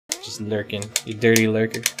Just lurking. You dirty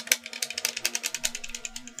lurker.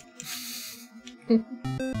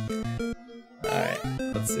 Alright,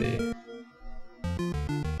 let's see.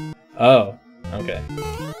 Oh, okay.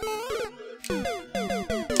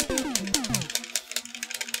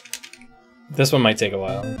 This one might take a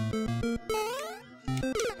while.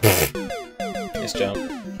 Nice jump.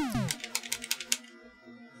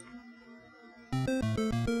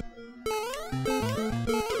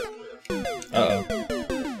 Uh-oh.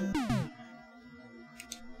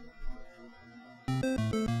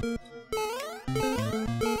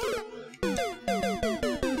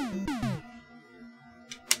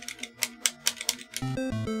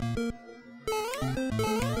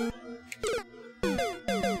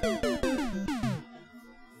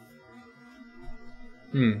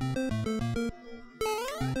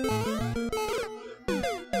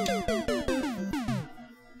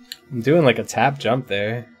 I'm doing like a tap jump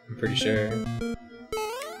there, I'm pretty sure.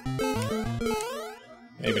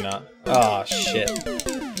 Maybe not. Oh shit.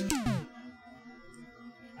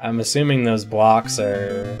 I'm assuming those blocks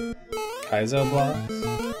are Kaizo blocks?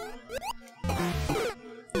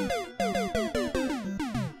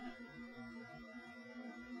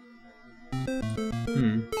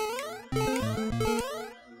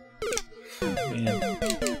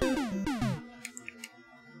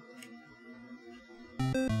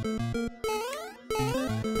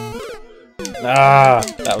 Ah,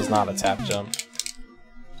 that was not a tap jump.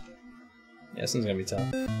 Yeah, this one's gonna be tough.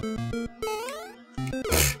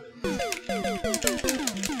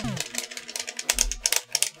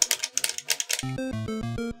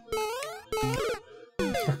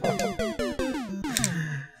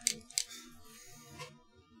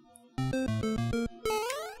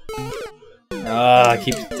 Ah, I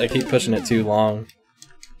keep pushing it too long.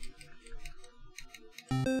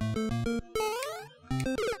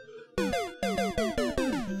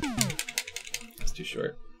 It's too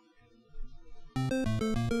short.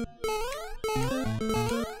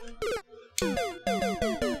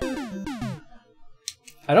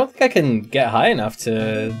 I don't think I can get high enough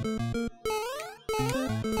to...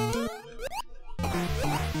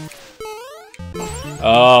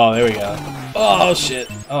 Oh, there we go. Oh shit!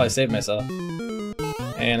 Oh, I saved myself.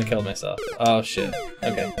 And I killed myself. Oh shit.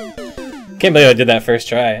 Okay. Can't believe I did that first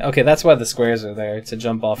try. Okay, that's why the squares are there, to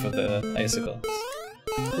jump off of the icicles.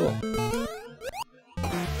 Cool.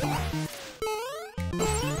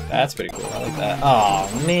 That's pretty cool, I like that. Oh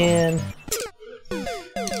man!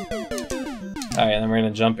 Alright, and then we're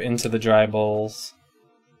gonna jump into the dry bowls.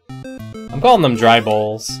 I'm calling them dry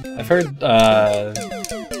bowls. I've heard,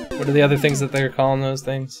 what are the other things that they're calling those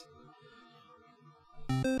things?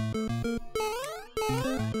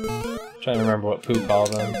 Trying to remember what Pooh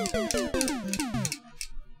called them.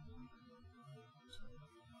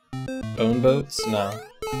 Bone boats? No.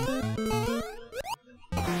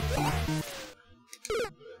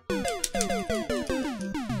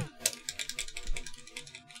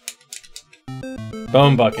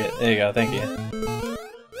 Bone bucket. There you go, thank you.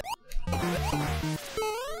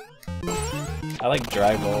 I like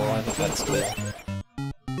dry bowl, I think that's cool.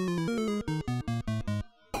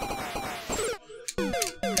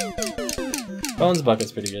 Bones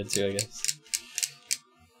bucket's pretty good too, I guess.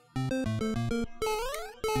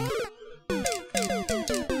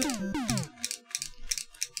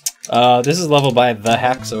 This is leveled by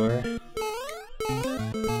TheHaxor.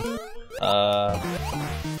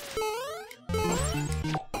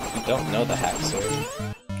 If you don't know TheHaxor,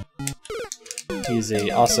 he's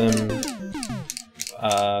a awesome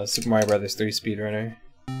Super Mario Bros. 3 speedrunner.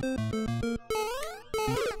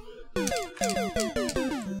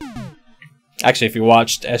 Actually, if you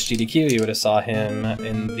watched SGDQ, you would have saw him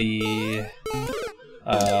in the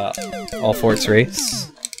All Forts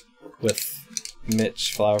race with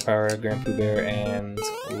Mitch, Flower Power, Grand Pooh Bear, and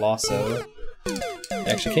Lasso. He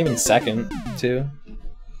actually came in second, too.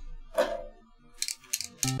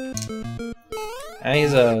 And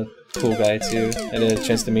he's a cool guy, too. I had a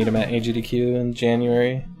chance to meet him at AGDQ in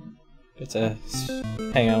January. Get to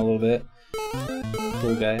hang out a little bit.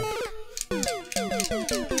 Cool guy.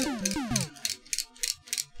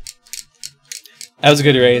 That was a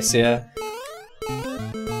good race, yeah.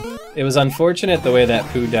 It was unfortunate the way that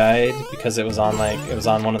Pooh died because it was on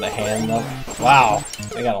one of the hand levels. Wow,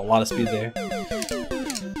 I got a lot of speed there.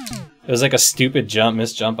 It was like a stupid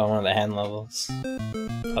missed jump on one of the hand levels.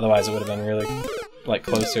 Otherwise, it would have been really like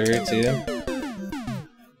closer too.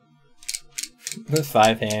 With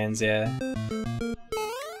 5 hands, yeah.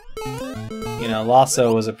 You know,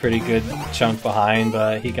 Lasso was a pretty good chunk behind,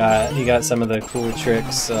 but he got some of the cool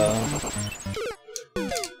tricks, so.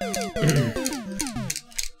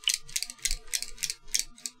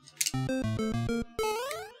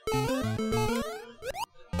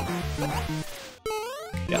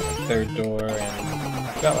 third door, and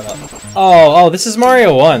I forgot what else. Oh, this is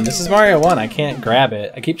Mario 1. This is Mario 1. I can't grab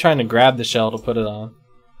it. I keep trying to grab the shell to put it on.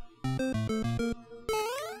 Oh,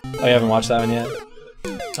 you haven't watched that one yet?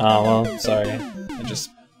 Oh, well, sorry. I just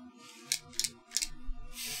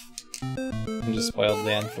spoiled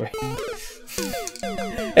the end for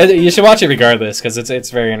you. You should watch it regardless, because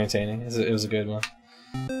it's very entertaining. It was a good one.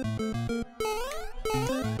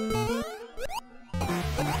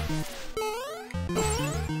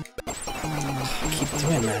 I keep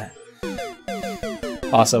doing that.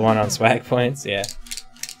 Also won on swag points, yeah.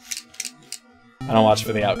 I don't watch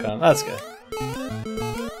for the outcome. That's good.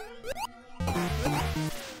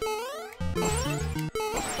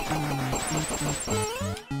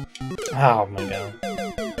 Oh my god.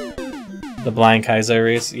 The blind Kaizo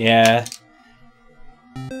race, yeah.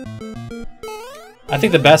 I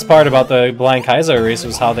think the best part about the blind Kaizo race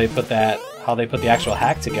was how they put the actual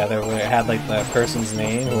hack together, where it had like the person's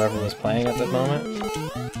name, whoever was playing at that moment.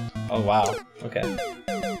 Oh wow, okay.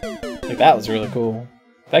 Like that was really cool.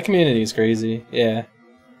 That community is crazy, yeah.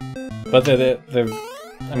 But I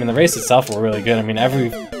mean the race itself were really good. I mean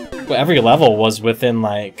every level was within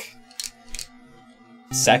like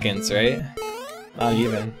seconds, right? Not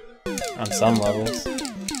even on some levels.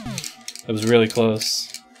 It was really close.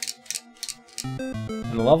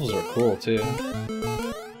 And the levels were cool too.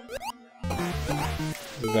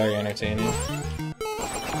 It was very entertaining.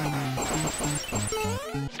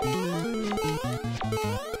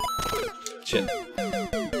 Shit.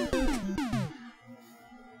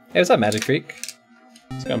 Hey, what's up, Magic Freak?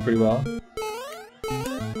 It's going pretty well.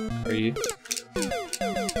 How are you?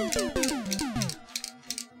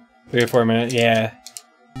 3 or 4 minutes, yeah.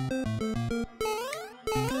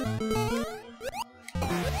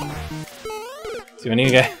 Do any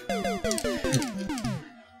of you guys?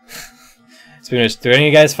 Do any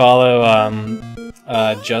of you guys follow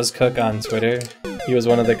Juz Cook on Twitter? He was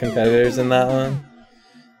one of the competitors in that one.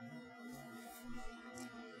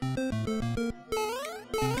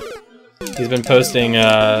 He's been posting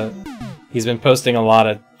a lot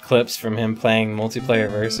of clips from him playing multiplayer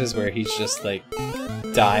versus where he's just like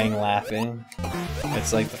dying laughing.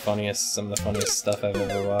 It's like some of the funniest stuff I've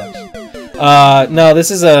ever watched. No, this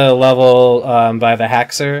is a level by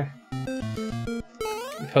TheHaxor.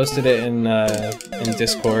 He posted it in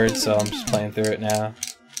Discord, so I'm just playing through it now.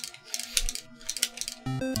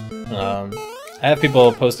 I have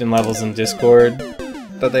people posting levels in Discord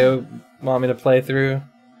that they want me to play through,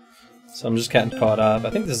 so I'm just getting caught up. I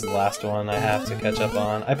think this is the last one I have to catch up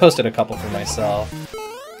on. I posted a couple for myself.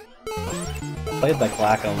 I played like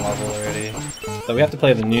Blackham level already, but we have to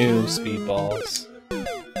play the new speedballs.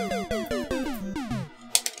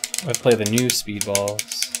 We have to play the new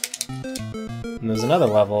speedballs. And there's another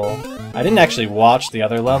level. I didn't actually watch the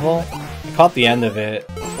other level. I caught the end of it.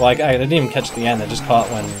 Well, I didn't even catch the end. I just caught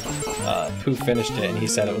when Pooh finished it, and he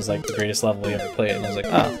said it was like the greatest level he ever played. And I was like,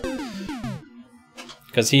 oh.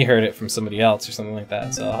 Because he heard it from somebody else or something like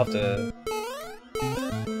that, so I'll have to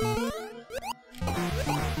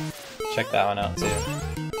check that one out too.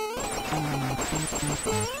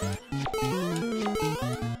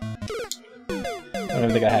 I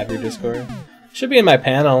don't think I have your Discord. Should be in my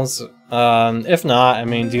panels. If not, I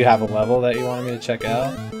mean, do you have a level that you want me to check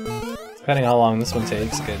out? Depending on how long this one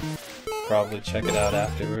takes, I could probably check it out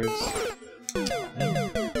afterwards.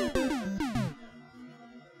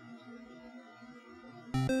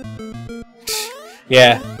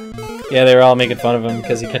 Yeah, they were all making fun of him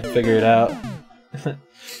because he couldn't figure it out.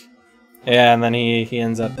 Yeah, and then he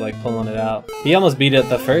ends up like pulling it out. He almost beat it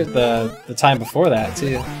the time before that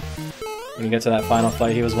too. When you get to that final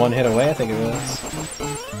fight, he was 1 hit away, I think it was.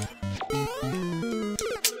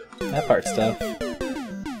 That part's tough.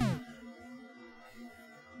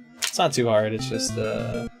 It's not too hard. It's just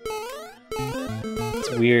it's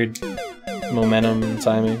weird momentum and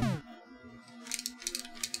timing.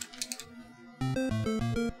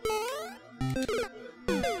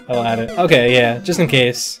 I'll add it. Okay, yeah, just in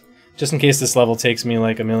case. Just in case this level takes me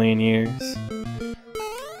like a million years.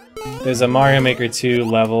 There's a Mario Maker 2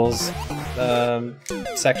 levels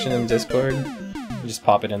section in Discord. You just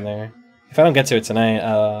pop it in there. If I don't get to it tonight,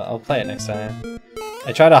 I'll play it next time.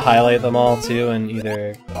 I try to highlight them all too, and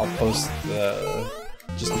either I'll post the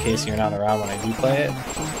just in case you're not around when I do play it.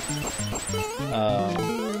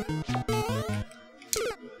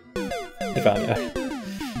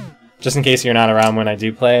 Just in case you're not around when I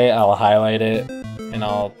do play, I'll highlight it and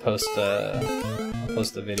I'll post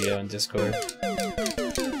the video in Discord.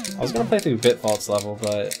 I was gonna play through Bitfault's level,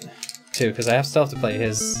 but because I still have to play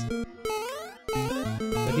his.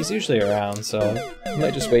 But he's usually around, so I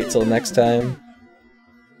might just wait till next time.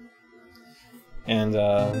 And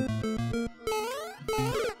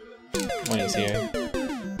things here.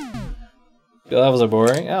 The levels are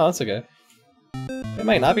boring? Oh, that's okay. It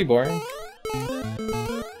might not be boring.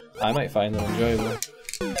 I might find them enjoyable.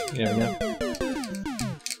 You never know.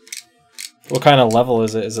 What kind of level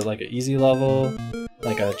is it? Is it like an easy level?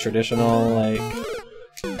 Like a traditional, like,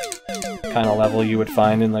 kind of level you would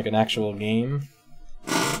find in like an actual game?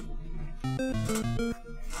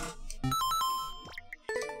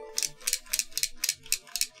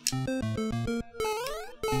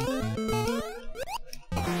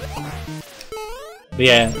 But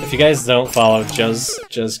yeah, if you guys don't follow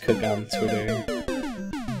Just Cook on Twitter,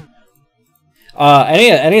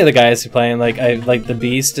 any of the guys who playing, like the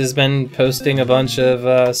Beast has been posting a bunch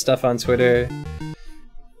of stuff on Twitter.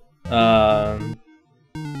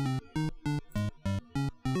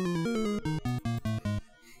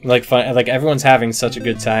 Like everyone's having such a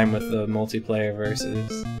good time with the multiplayer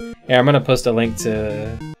versus. Yeah, I'm gonna post a link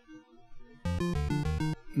to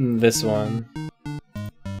this one.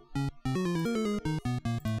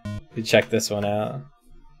 You check this one out.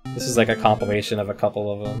 This is like a compilation of a couple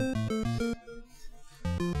of them.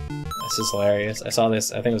 This is hilarious. I saw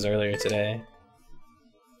this, I think it was earlier today.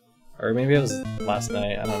 Or maybe it was last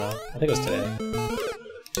night, I don't know. I think it was today.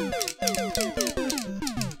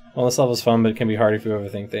 Well, this level's fun, but it can be hard if you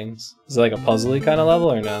overthink things. Is it like a puzzly kind of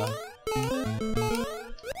level or no?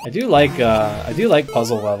 I do like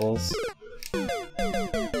puzzle levels.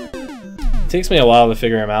 It takes me a while to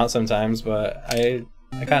figure them out sometimes, but I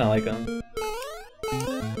kind of like them.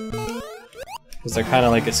 Because they're kind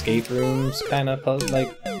of like escape rooms, kind of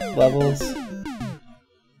like levels.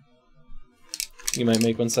 You might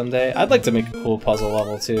make one someday. I'd like to make a cool puzzle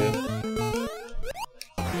level too.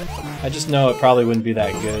 I just know it probably wouldn't be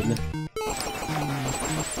that good.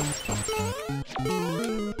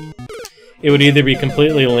 It would either be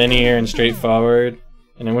completely linear and straightforward,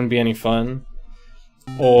 and it wouldn't be any fun,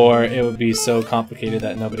 or it would be so complicated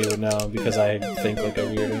that nobody would know because I think like a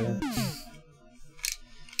weirdo.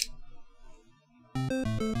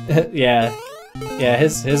 Yeah,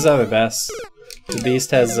 his are the best. The Beast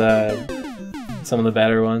has some of the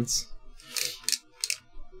better ones.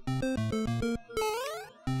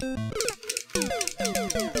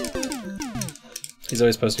 He's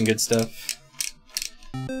always posting good stuff.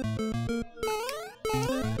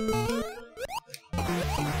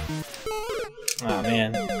 Oh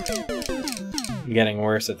man, I'm getting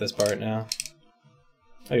worse at this part now.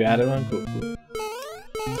 Oh, you added one? Cool, cool.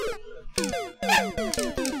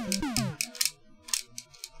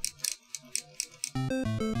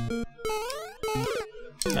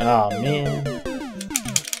 Oh man.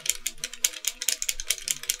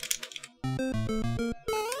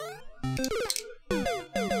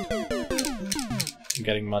 I'm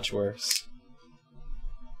getting much worse.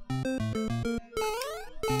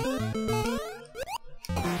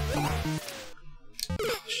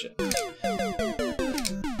 Oh shit.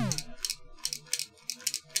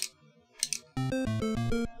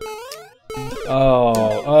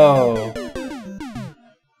 Oh.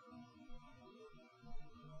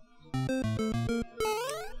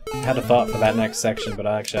 I had a thought for that next section, but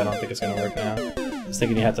I don't think it's gonna work now. I was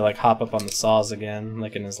thinking you had to like hop up on the saws again,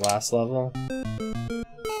 like in his last level.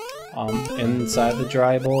 Inside the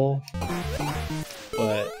dry bowl.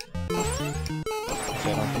 But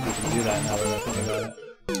actually I don't think we can do that now that I think about it.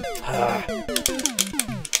 Ah.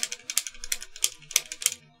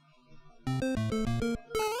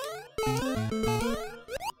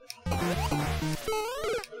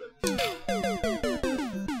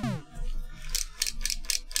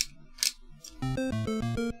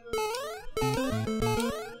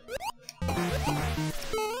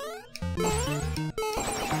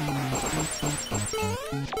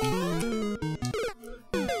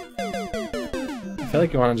 I feel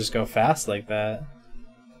like you want to just go fast like that.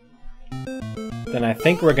 Then I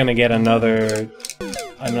think we're gonna get another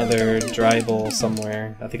dry bowl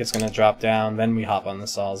somewhere. I think it's gonna drop down, then we hop on the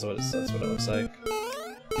saws. That's what it looks like.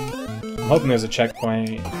 I'm hoping there's a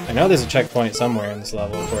checkpoint. I know there's a checkpoint somewhere in this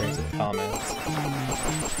level according to the comments.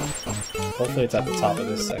 Hopefully it's at the top of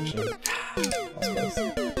this section.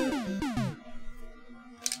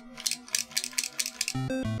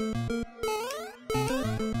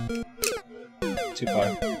 Too far.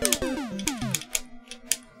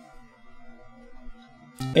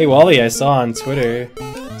 Hey Wally, I saw on Twitter.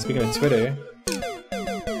 Speaking of Twitter,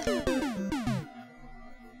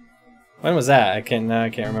 when was that? I can't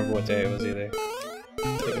remember what day it was either.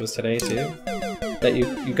 I think it was today too. That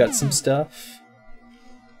you got some stuff.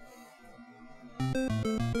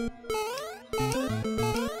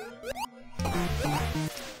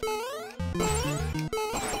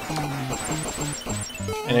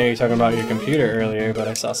 I know you're talking about your computer earlier, but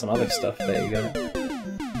I saw some other stuff that you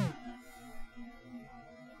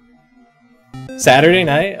got. Saturday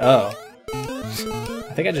night? Oh.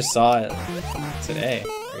 I think I just saw it today,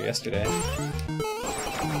 or yesterday.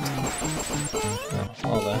 Oh,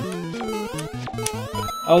 hold on.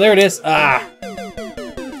 Oh, there it is! Ah!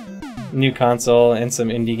 New console and some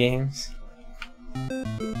indie games.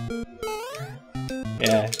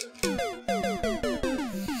 Yeah.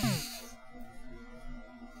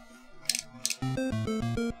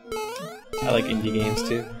 I like indie games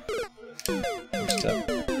too.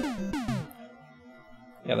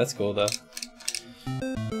 Yeah, that's cool though.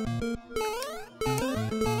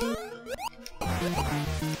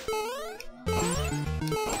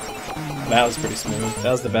 That was pretty smooth.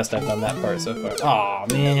 That was the best I've done that part so far. Aw,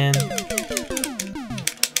 man.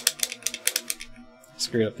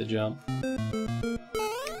 Screwed up the jump.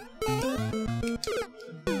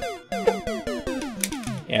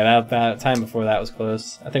 Yeah, that time before that was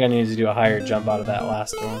close. I think I needed to do a higher jump out of that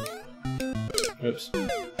last one. Oops.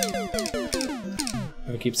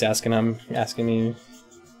 He keeps asking me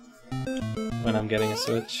when I'm getting a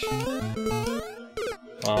Switch.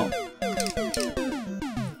 Well, they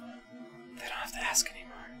don't have to ask anymore.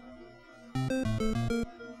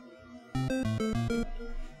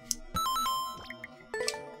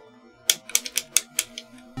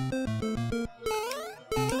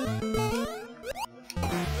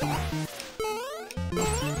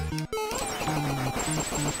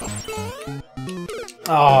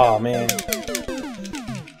 Oh man.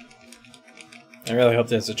 I really hope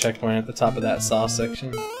there's a checkpoint at the top of that saw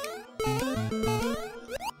section.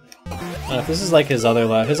 If this is like his other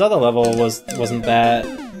level wasn't that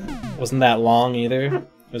long either. It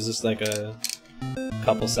was just like a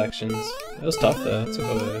couple sections. It was tough though. It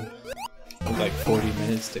took like 40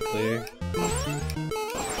 minutes to clear.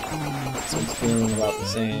 This one's feeling about the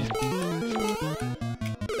same.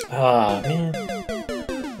 Ah man.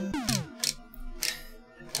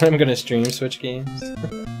 I'm gonna stream Switch games.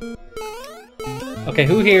 Okay,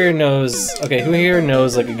 who here knows like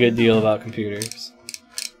a good deal about computers?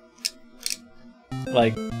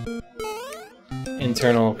 Like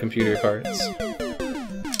internal computer parts.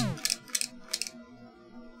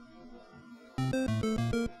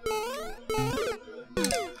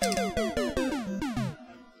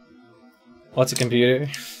 What's a computer?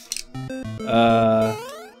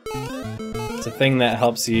 It's a thing that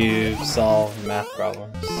helps you solve math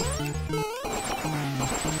problems.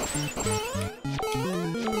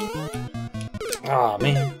 Aw,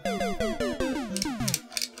 man.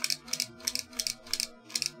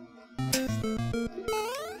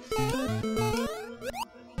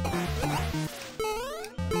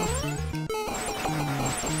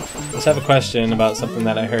 Let's have a question about something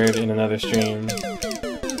that I heard in another stream.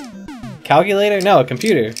 Calculator? No, a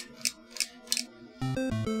computer.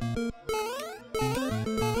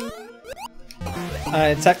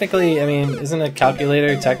 Technically, I mean, isn't a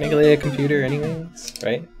calculator technically a computer anyways,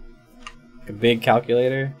 right? Like a big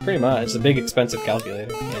calculator? Pretty much. It's a big expensive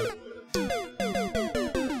calculator. Yeah.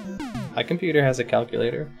 My computer has a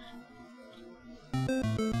calculator.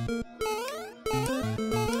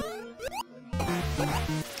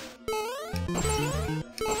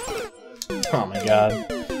 Oh my god.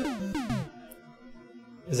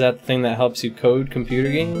 Is that the thing that helps you code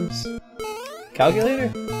computer games?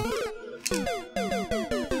 Calculator?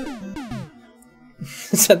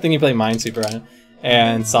 It's that thing you play Minesweeper on.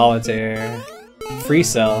 And Solitaire. Free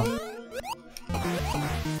Cell.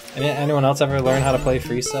 Anyone else ever learn how to play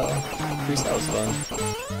Free Cell? Free Cell is fun.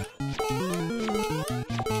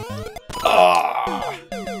 Ah!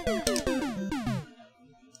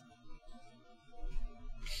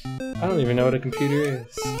 I don't even know what a computer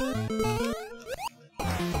is.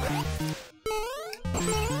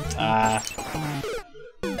 Ah.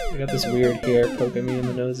 I got this weird hair poking me in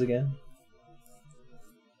the nose again.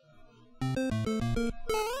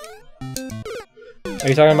 Are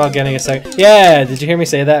you talking about getting a second? Yeah, did you hear me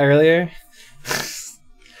say that earlier?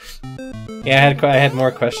 Yeah, I had more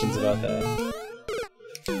questions about that.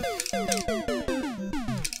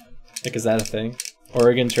 Like, is that a thing?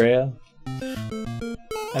 Oregon Trail?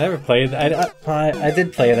 I never played. I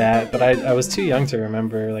did play that, but I was too young to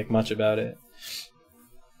remember like much about it.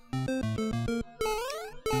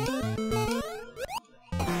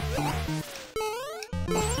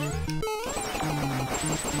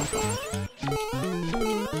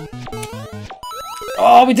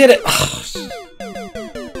 Oh, we did it!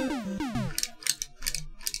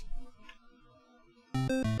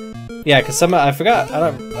 Yeah, cause I forgot. I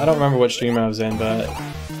don't remember what stream I was in, but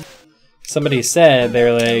somebody said,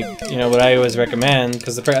 they're like, you know, what I always recommend,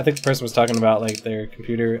 because I think the person was talking about like their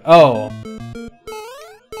computer. Oh,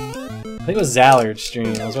 I think it was Zallard's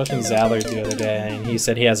stream. I was watching Zallard the other day, and he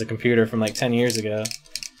said he has a computer from like 10 years ago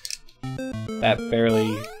that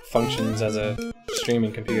barely functions as a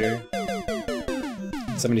streaming computer.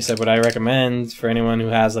 Somebody said what I recommend for anyone who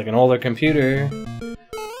has like an older computer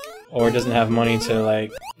or doesn't have money to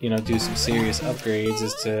like, you know, do some serious upgrades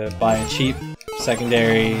is to buy a cheap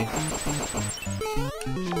secondary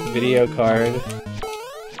video card.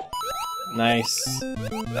 Nice.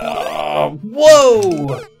 Oh,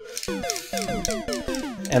 whoa!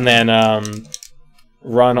 And then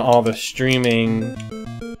run all the streaming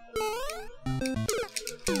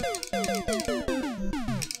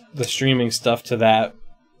stuff to that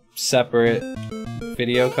separate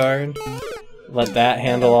video card. Let that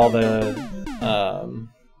handle all the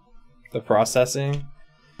processing,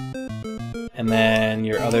 and then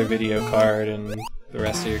your other video card and the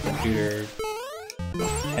rest of your computer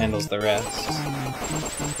handles the rest.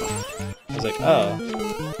 I was like, oh,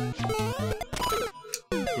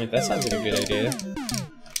 I mean, that sounds like a good idea.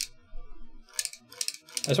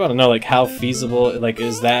 I just want to know, like, how feasible, like,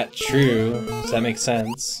 is that true? Does that make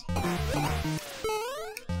sense?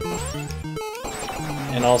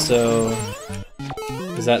 And also,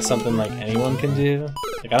 is that something, like, anyone can do?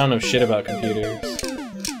 Like, I don't know shit about computers.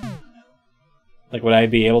 Like, would I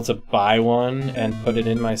be able to buy one and put it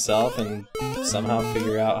in myself and somehow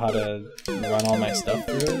figure out how to run all my stuff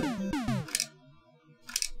through it?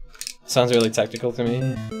 Sounds really technical to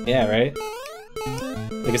me. Yeah, right?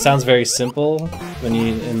 Like, it sounds very simple when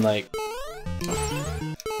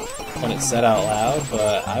when it's said out loud,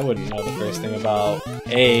 but I wouldn't know the first thing about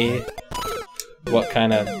A, what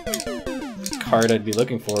kind of card I'd be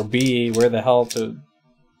looking for, B, where the hell to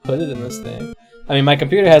put it in this thing. I mean, my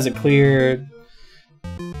computer has a clear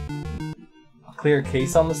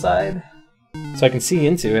case on the side, so I can see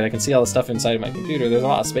into it. I can see all the stuff inside of my computer. There's a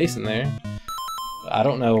lot of space in there. I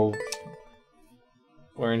don't know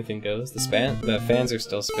where anything goes. The fans are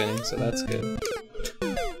still spinning, so that's good.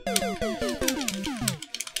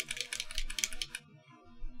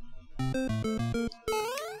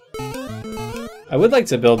 I would like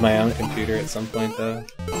to build my own computer at some point, though.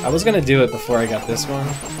 I was gonna do it before I got this one.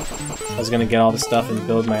 I was gonna get all the stuff and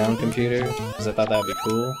build my own computer, because I thought that would be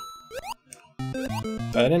cool.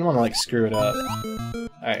 But I didn't want to, like, screw it up.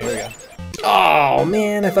 Alright, here we go. Oh,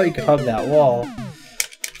 man, I thought you could hug that wall.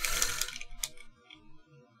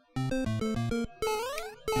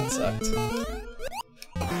 That sucked.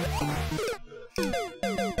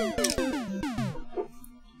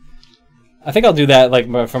 I think I'll do that, like,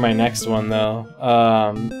 for my next one, though.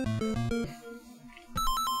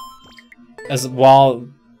 As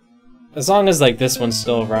long as, like, this one's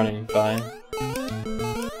still running fine.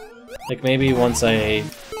 Like, maybe once I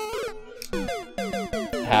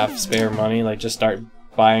have spare money, like, just start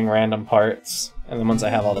buying random parts, and then once I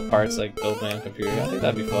have all the parts, like, build my own computer. I think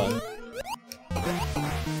that'd be fun.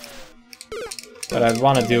 But I'd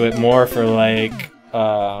want to do it more for, like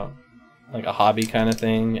a hobby kind of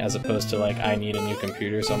thing, as opposed to, like, I need a new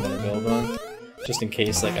computer, so I'm gonna build one. Just in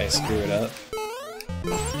case, like, I screw it up. I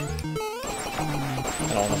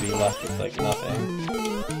don't want to be left with, like, nothing.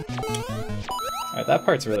 Alright, that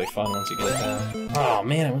part's really fun once you get it down. Oh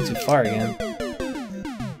man, I went too far again.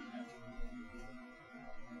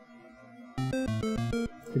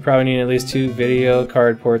 You probably need at least 2 video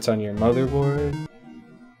card ports on your motherboard.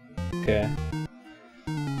 Okay.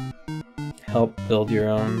 Help build your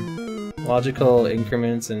own logical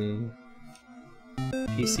increments and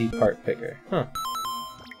PC part picker. Huh.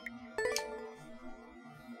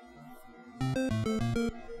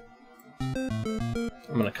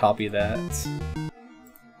 I'm gonna copy that.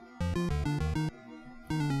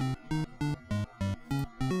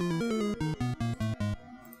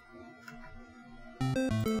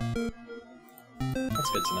 That's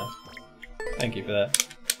good to know. Thank you for that.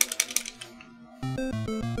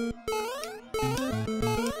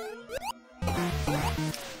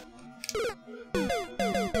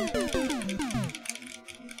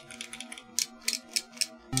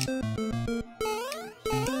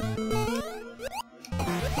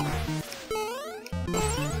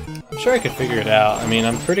 I'm sure I could figure it out. I mean,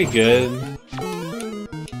 I'm pretty good. I'm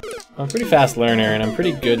a pretty fast learner, and I'm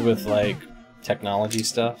pretty good with, like, technology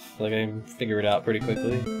stuff. Like, I can figure it out pretty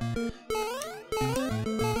quickly.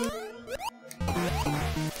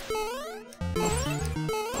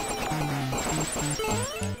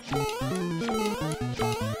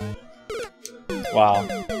 Wow.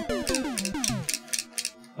 That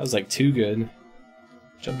was, like, too good.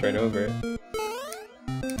 Jumped right over it.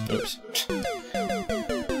 Oops.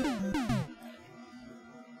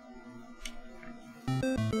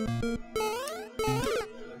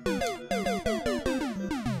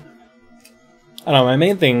 I don't know, my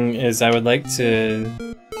main thing is I would like to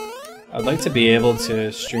be able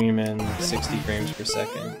to stream in 60 frames per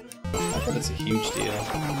second. Not that it's a huge deal.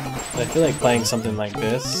 But I feel like playing something like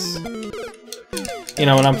this, you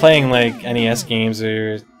know, when I'm playing like NES games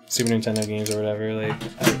or Super Nintendo games or whatever, like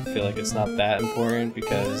I feel like it's not that important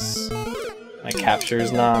because my capture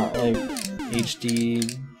is not like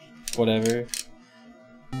HD whatever.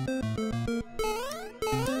 But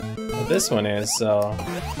this one is, so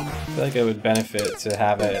I feel like it would benefit to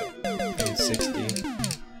have it in 60.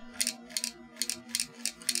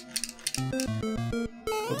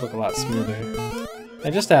 It would look a lot smoother.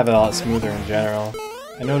 And just to have it a lot smoother in general.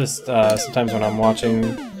 I noticed sometimes when I'm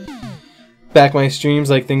watching back my streams,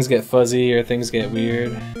 like things get fuzzy or things get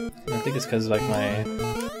weird. And I think it's because like my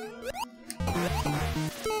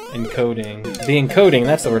encoding. The encoding,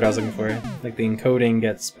 that's the word I was looking for. Like the encoding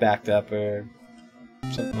gets backed up or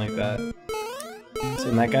something like that. So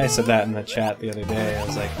when that guy said that in the chat the other day, I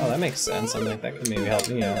was like, oh, that makes sense. I'm like, that could maybe help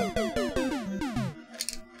me out.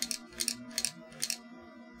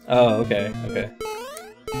 Oh, okay, okay.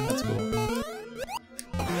 That's cool.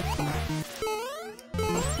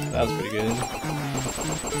 That was pretty good.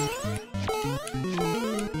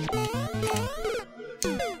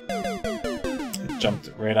 It jumped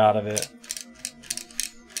right out of it.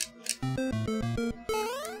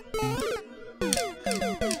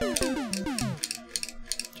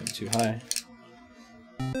 Jumped too high.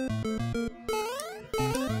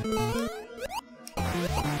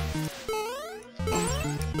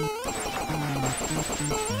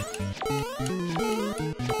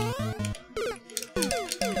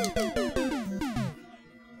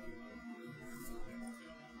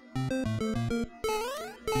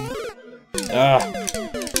 Ah!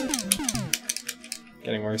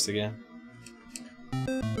 Getting worse again.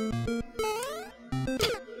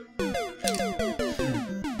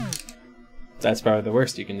 That's probably the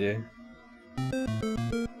worst you can do.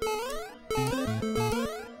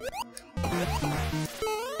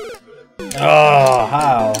 Oh,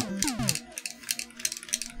 how?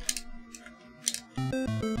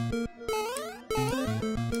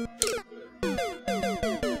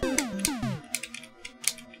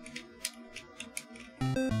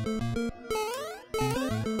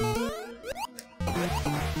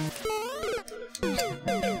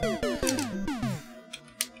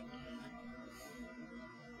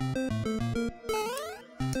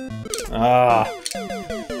 Ah.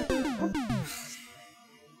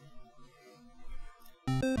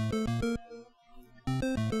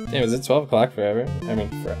 Damn, is it 12 o'clock forever? I mean,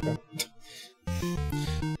 forever.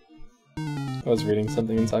 I was reading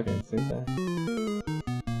something and talking at the same time.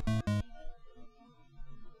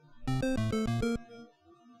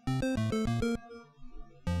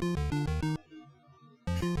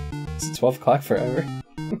 Is it 12 o'clock forever?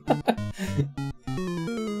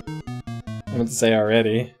 I meant to say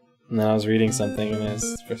already, and then I was reading something and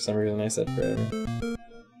it's, for some reason I said forever.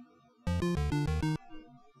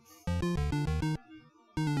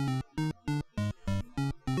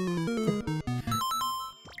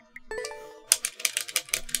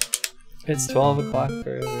 It's 12 o'clock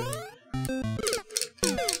forever.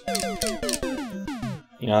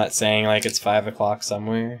 You know that saying, like, it's 5 o'clock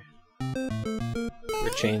somewhere? We're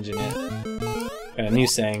changing it. Got a new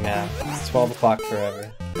saying now. It's 12 o'clock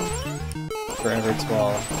forever. Forever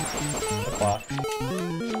 12 o'clock.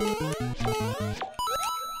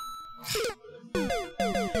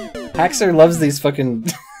 Haxor loves these fucking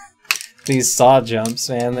these saw jumps,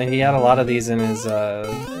 man. He had a lot of these in his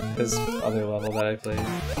other level that I played.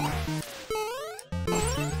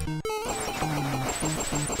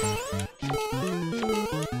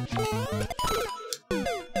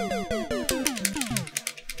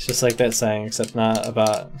 It's just like that saying, except not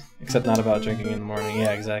about drinking in the morning.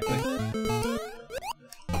 Yeah, exactly.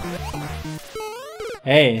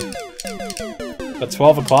 Hey, but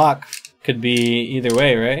 12 o'clock could be either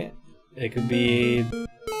way, right? It could be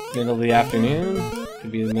middle of the afternoon, it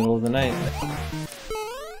could be the middle of the night.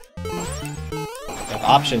 You have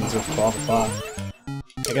options with 12 o'clock.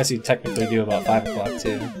 I guess you technically do about 5 o'clock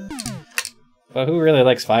too. But who really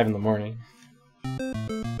likes 5 in the morning?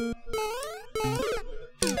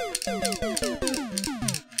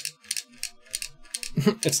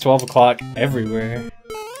 It's 12 o'clock everywhere.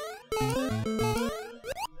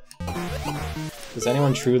 Does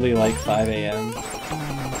anyone truly like 5 AM?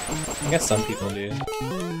 I guess some people do.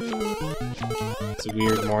 It's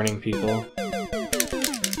weird morning people.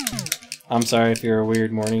 I'm sorry if you're a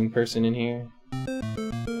weird morning person in here,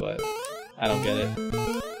 but I don't get it.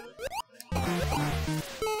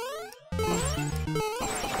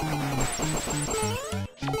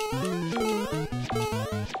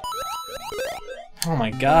 Oh my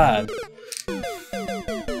god. I'm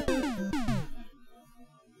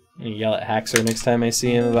gonna yell at Haxor next time I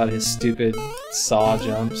see him about his stupid saw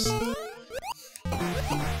jumps.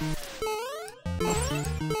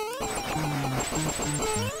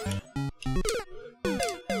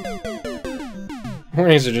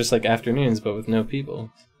 Mornings are just like afternoons, but with no people.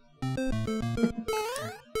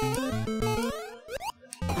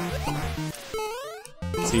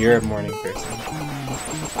 So you're a morning person.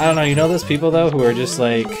 I don't know, you know those people though who are just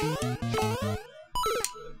like...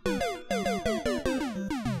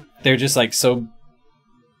 They're just like so...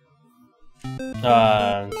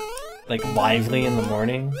 like lively in the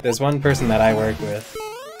morning? There's one person that I work with.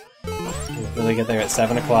 They get there at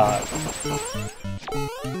 7 o'clock.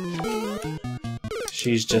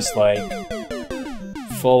 She's just like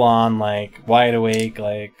full on like wide awake,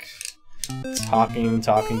 like talking. I'm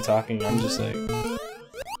just like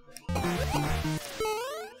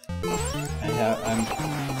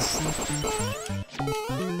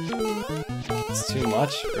it's too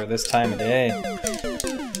much for this time of day.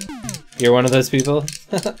 You're one of those people?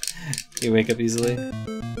 You wake up easily?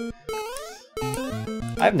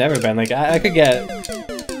 I've never been like I could get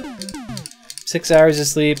 6 hours of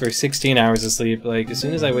sleep or 16 hours of sleep, like, as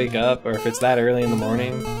soon as I wake up, or if it's that early in the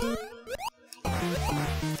morning. I'm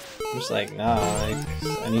just like, nah, like,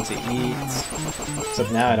 I need to eat. Except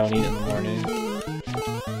now I don't eat in the morning.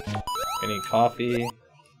 I need coffee.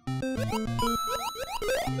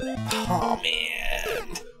 Oh,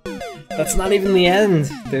 man. That's not even the end.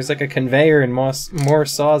 There's like a conveyor and more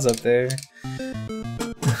saws up there.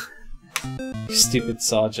 Stupid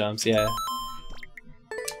saw jumps, yeah.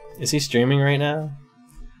 Is he streaming right now?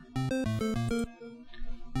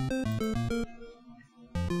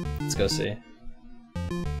 Let's go see.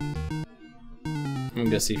 I'm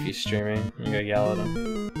gonna go see if he's streaming. I'm gonna go yell at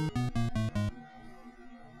him.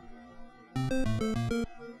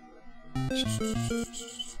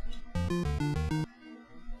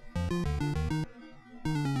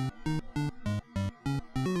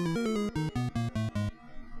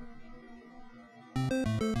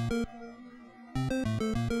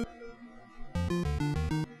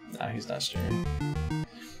 Nah, he's not streaming.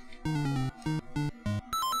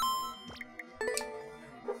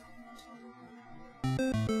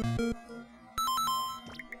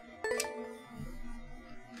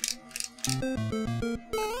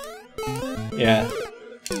 Yeah.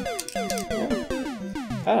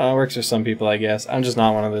 I don't know, it works for some people, I guess. I'm just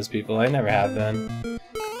not one of those people. I never have been.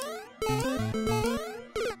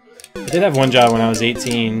 I did have one job when I was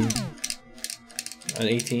 18. I was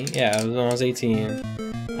 18? Yeah, it was when I was 18.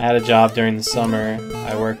 I had a job during the summer.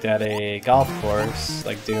 I worked at a golf course,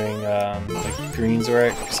 like doing like greens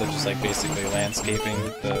work, so just like basically landscaping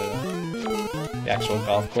the actual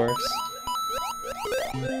golf course.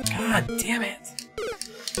 God damn it!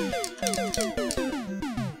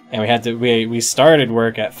 And we started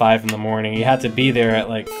work at 5 in the morning. You had to be there at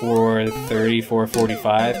like 4:30,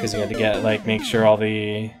 4:45 because you had to get like make sure all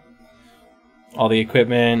the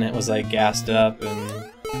equipment was like gassed up and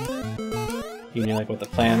you knew like what the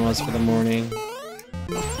plan was for the morning.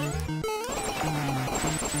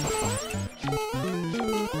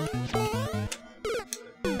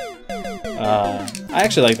 I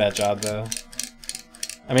actually like that job though.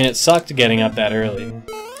 I mean, it sucked getting up that early.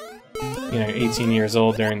 You know, you're 18 years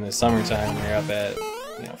old during the summertime, and you're up at,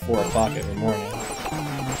 4 o'clock every morning.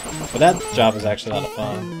 But that job was actually a lot of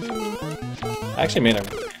fun. I actually made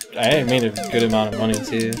a good amount of money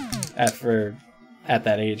too, at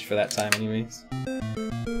that age for that time, anyways.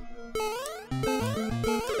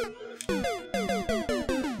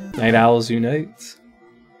 Night owls unite.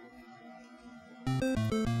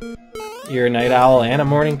 You're a night owl and a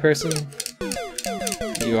morning person?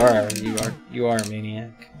 You are a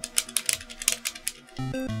maniac.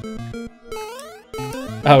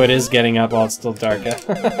 Oh, it is getting up while it's still dark out.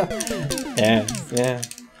 Yeah.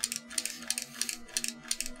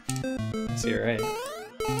 I guess you're right.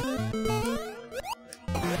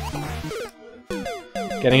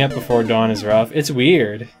 Getting up before dawn is rough. It's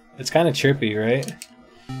weird. It's kind of trippy, right?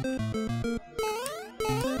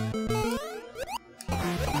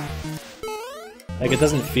 Like, it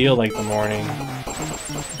doesn't feel like the morning.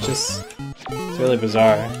 It's really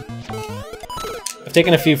bizarre. I've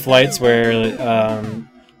taken a few flights where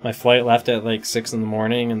my flight left at like 6 in the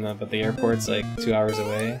morning, but the airport's like 2 hours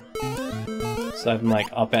away. So I'm like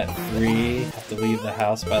up at 3, have to leave the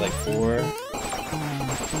house by like 4.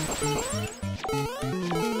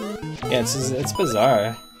 Yeah, it's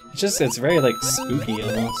bizarre. It's very like spooky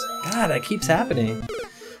almost. God, that keeps happening.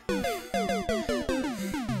 I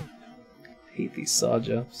hate these saw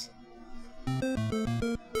jumps.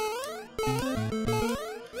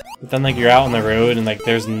 then like you're out on the road and like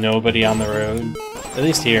there's nobody on the road. At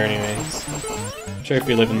least here anyways. I'm sure if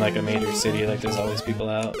you live in like a major city, like there's always people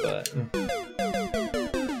out, but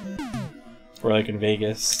or like in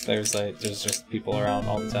Vegas, there's just people around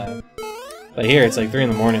all the time. But here it's like 3 in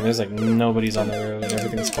the morning, there's like nobody's on the road,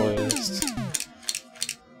 everything's closed.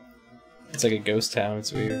 It's like a ghost town,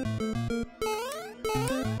 it's weird.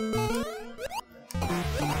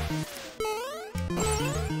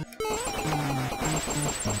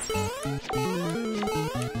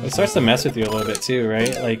 It starts to mess with you a little bit too,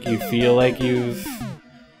 right? Like you feel like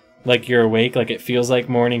you're awake, like it feels like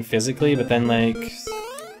morning physically, but then like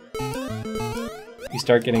you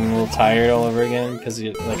start getting a little tired all over again because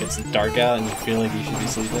like it's dark out and you feel like you should be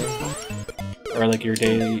sleeping, or like your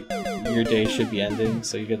day should be ending,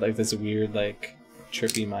 so you get like this weird like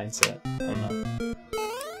trippy mindset. I don't know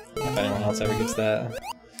if anyone else ever gets that.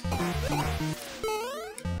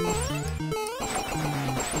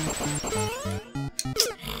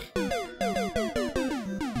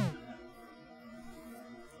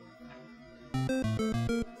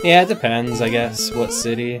 Yeah, it depends, I guess, what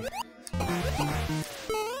city.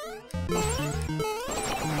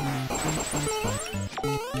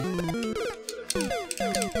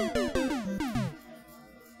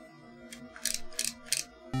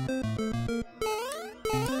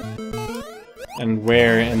 And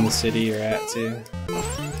where in the city you're at, too.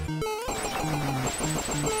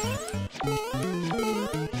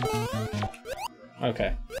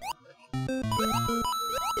 Okay.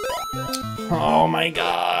 Oh my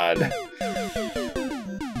god!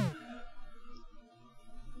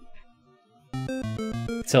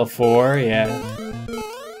 Till 4, yeah.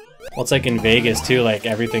 Well, it's like in Vegas too, like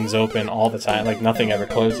everything's open all the time, like nothing ever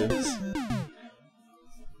closes.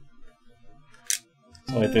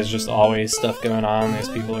 So like there's just always stuff going on, there's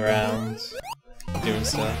people around, doing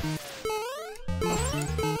stuff.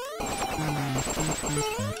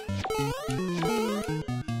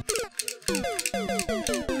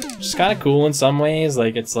 It's kind of cool in some ways,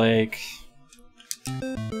 like it's like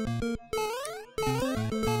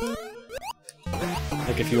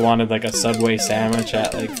if you wanted like a Subway sandwich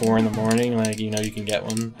at like 4 in the morning, like you know you can get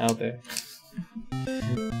one out there.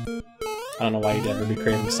 I don't know why you'd ever be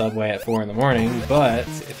craving Subway at 4 in the morning, but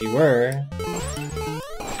if you were,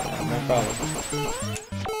 no problem.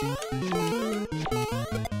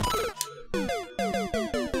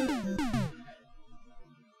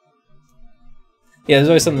 Yeah, there's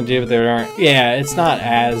always something to do, but there aren't. Yeah, it's not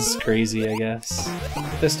as crazy, I guess.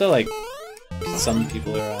 But there's still like some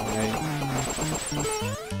people around, right?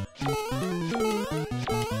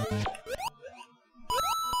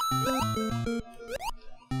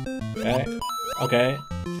 Okay. Okay.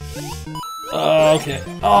 Oh, okay.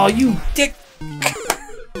 Oh, you dick!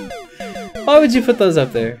 Why would you put those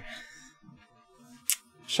up there?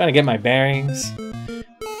 Just trying to get my bearings.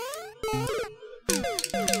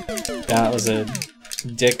 That was a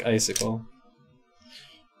dick icicle.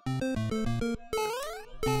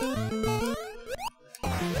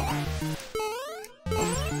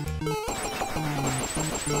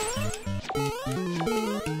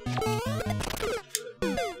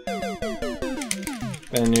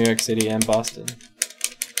 Been in New York City and Boston.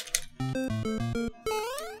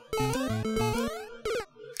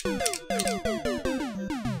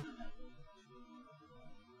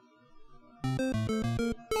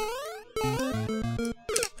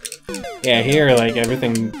 Yeah, here like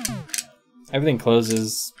everything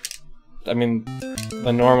closes. I mean,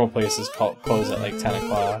 the normal places close at like 10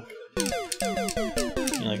 o'clock. You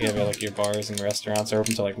know, like your bars and restaurants are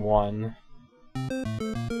open till like 1.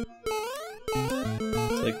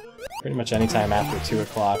 It's like pretty much any time after 2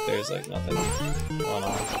 o'clock there's like nothing going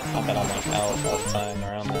on. Not that I'm like out all the time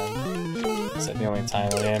around then. It's like the only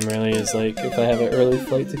time I am really is like if I have an early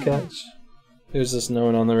flight to catch. There's just no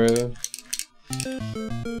one on the road.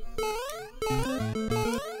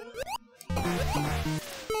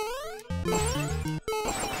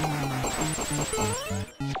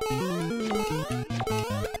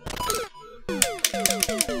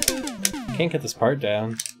 Can't get this part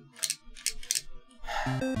down.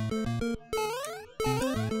 I'm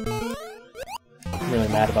really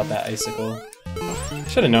mad about that icicle.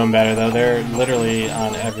 Should have known better though, they're literally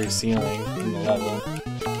on every ceiling in the level.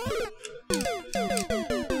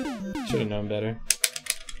 Should have known better.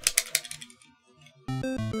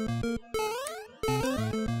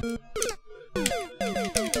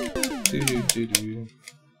 Doo-doo-doo-doo.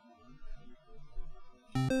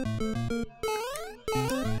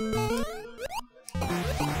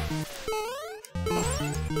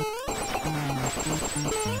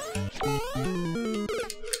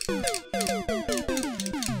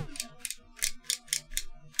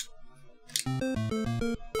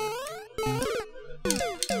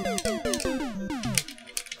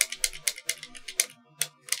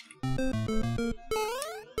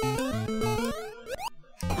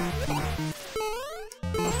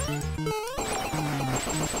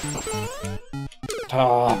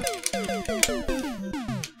 Ah.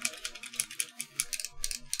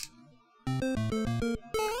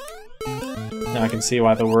 Now I can see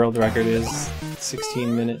why the world record is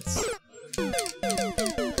 16 minutes.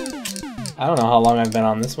 I don't know how long I've been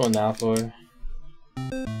on this one now for.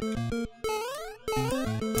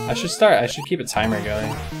 I should keep a timer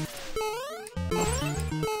going.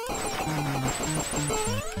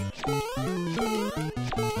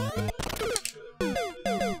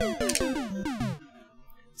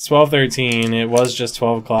 It's 12:13. It was just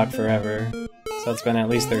 12 o'clock forever. So it's been at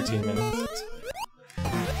least 13 minutes.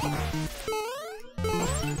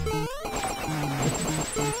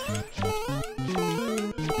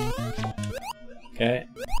 Okay.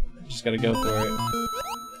 Just gotta go for it.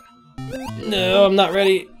 No, I'm not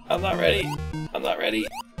ready. I'm not ready. I'm not ready.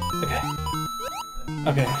 Okay.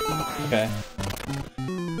 Okay. Okay.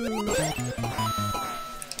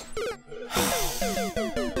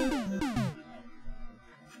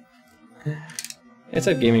 It's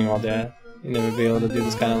a gaming world, Dad. You'd never be able to do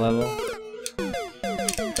this kind of level.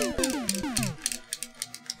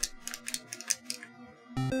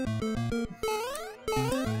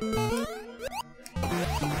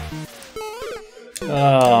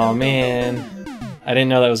 Oh man. I didn't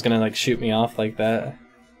know that was gonna like shoot me off like that.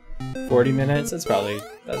 40 minutes? That's probably,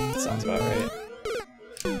 that sounds about right.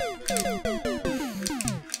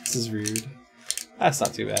 This is rude. That's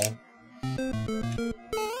not too bad.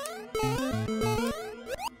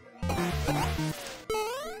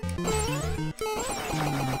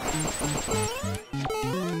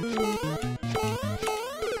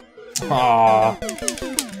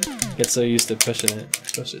 Aww. Get so used to pushing it.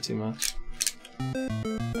 Push it too much.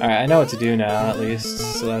 Alright, I know what to do now, at least,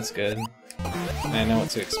 so that's good. I know what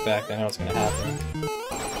to expect, I know what's gonna happen.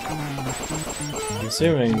 I'm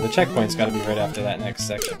assuming the checkpoint's gotta be right after that next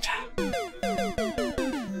section.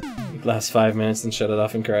 Last 5 minutes and shut it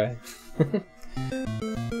off and cry.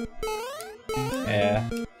 Yeah.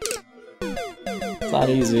 It's not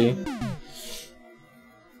easy.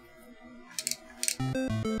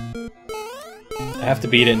 I have to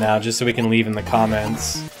beat it now just so we can leave in the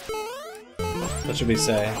comments. What should we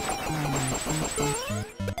say?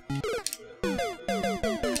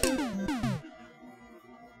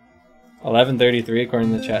 $11:33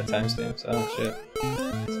 according to the chat timestamps. Oh shit.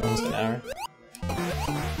 It's almost an hour.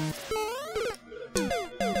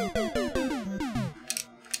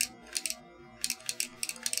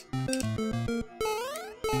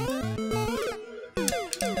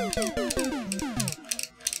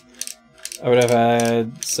 I would have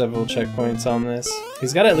had several checkpoints on this.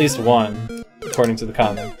 He's got at least one, according to the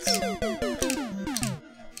comments.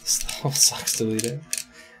 This level sucks, delete it.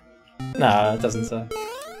 Nah, it doesn't suck.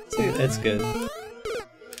 It's good.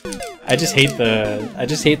 I just hate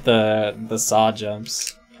the saw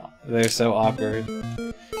jumps. They're so awkward.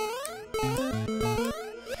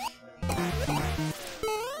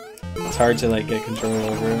 It's hard to like get control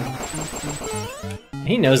over him.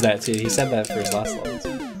 He knows that too. He said that for his last level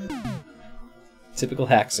too. Typical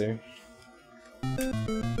Haxor.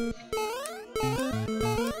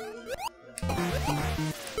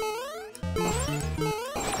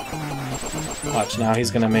 Watch now,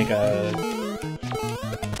 he's gonna make a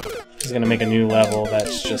new level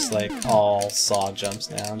that's just like all saw jumps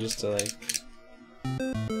now, just to like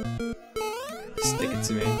stick it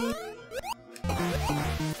to me.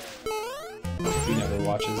 He never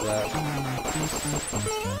watches that.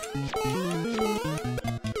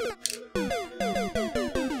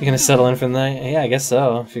 You gonna settle in for the night? Yeah, I guess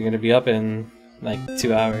so. If you're gonna be up in like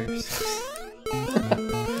 2 hours.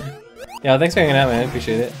 Yeah, thanks for hanging out, man.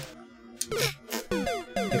 Appreciate it.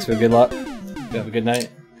 Thanks for the good luck. You have a good night.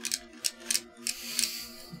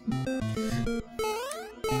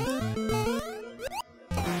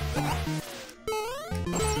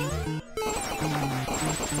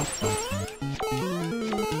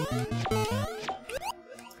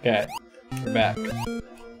 Okay, we're back.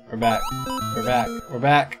 We're back. We're back. We're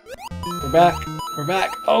back. We're back. We're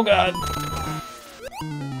back. Oh god.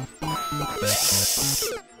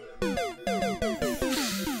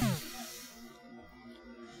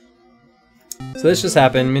 So this just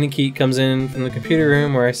happened. Mini Keat comes in from the computer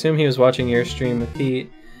room where I assume he was watching your stream with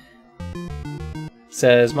Pete.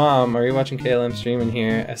 Says, "Mom, are you watching KLM stream in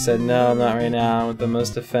here?" I said, "No, not right now." With the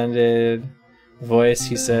most offended voice,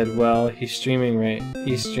 he said, "Well, he's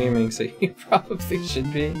streaming, so he probably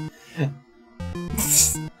should be."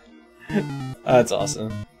 That's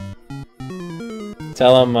awesome.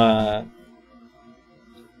 Tell him,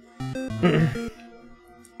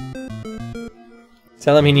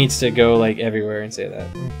 tell him he needs to go, like, everywhere and say that.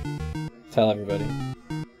 Tell everybody.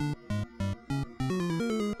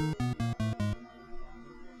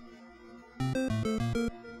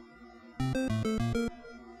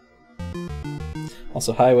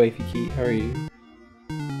 Also, hi Wifey Key, how are you?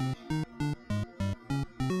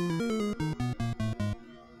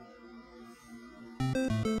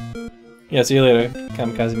 Yeah, see you later,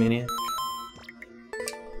 Kamikaze Mania.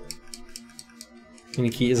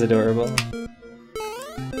 Minikey is adorable.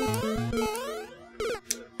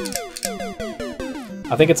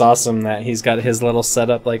 I think it's awesome that he's got his little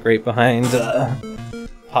setup like right behind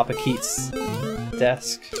Papa Keats'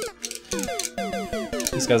 desk.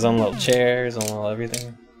 He's got his own little chair, his own little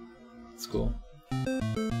everything. It's cool.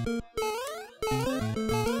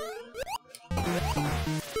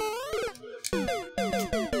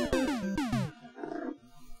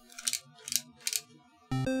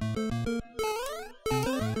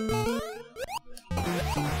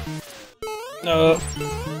 No.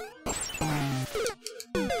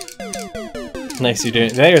 Nice, you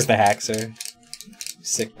doing. There's the Haxor.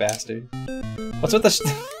 Sick bastard. What's with the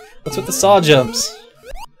what's with the saw jumps?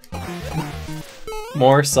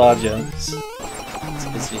 More saw jumps. It's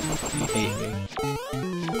because you hate me.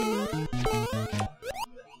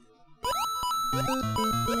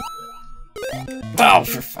 Oh,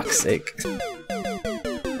 for fuck's sake!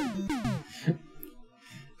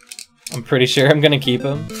 I'm pretty sure I'm gonna keep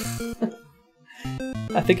him.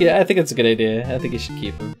 I think it's a good idea. I think you should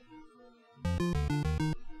keep him.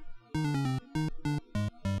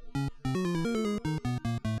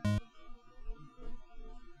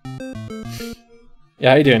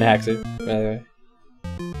 Yeah, how you doing, Haxor, by the way?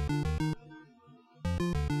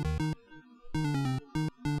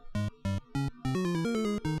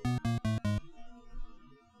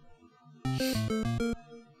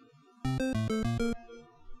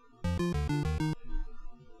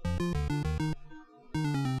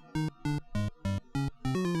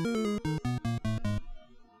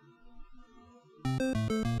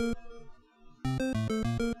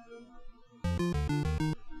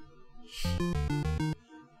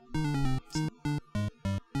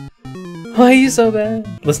 Why are you so bad?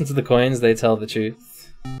 Listen to the coins, they tell the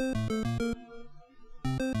truth.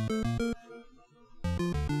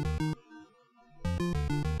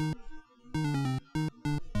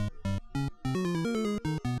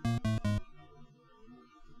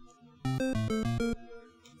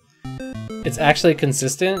 It's actually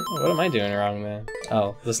consistent? What am I doing wrong, man?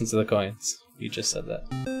 Oh, listen to the coins. You just said that.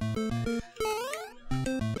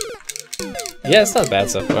 Yeah, it's not bad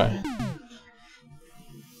so far.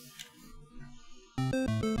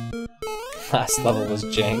 Last level was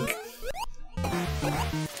jank.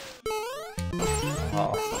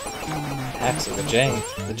 Oh. Haxor, the jank.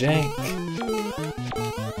 The jank.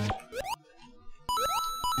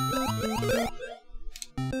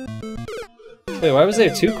 Wait, why was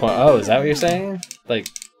there 2 coins? Oh, is that what you're saying? Like...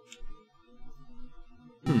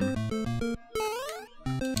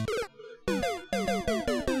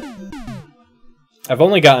 I've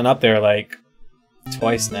only gotten up there, like,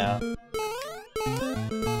 twice now.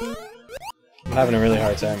 I'm having a really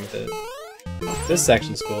hard time with it. This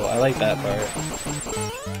section's cool. I like that part.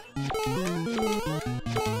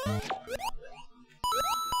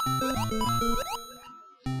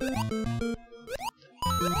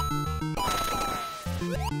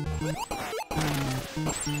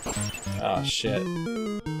 Oh shit.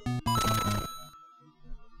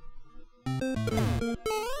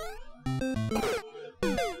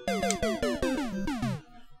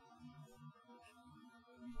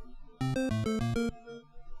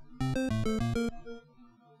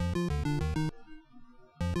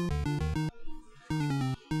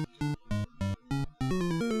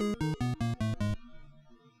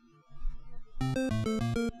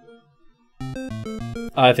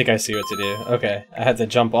 I think I see what to do. Okay, I had to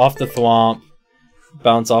jump off the thwomp,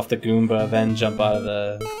 bounce off the Goomba, then jump out of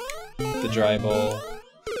the dry bowl.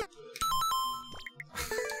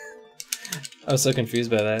 I was so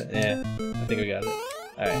confused by that. Yeah, I think we got it.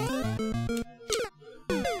 Alright.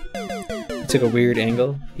 You took a weird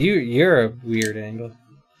angle. You're a weird angle.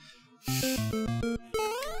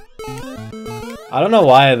 I don't know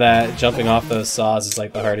why that jumping off those saws is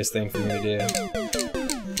like the hardest thing for me to do.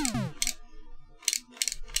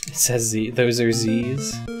 It says Z. Those are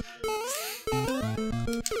Z's.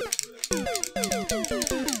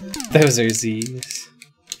 Those are Z's.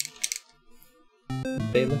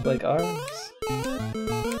 They look like R's.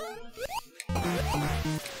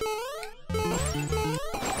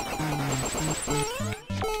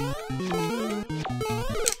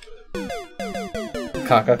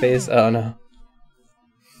 Caca face? Oh no.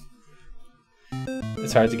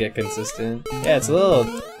 It's hard to get consistent. Yeah, it's a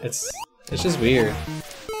little... It's just weird.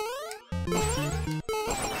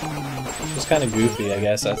 It's just kind of goofy, I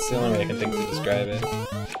guess. That's the only way I can think to describe it.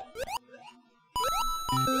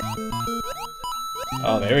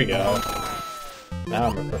 Oh, there we go. Now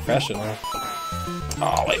I'm a professional.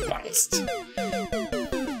 Oh, I bounced.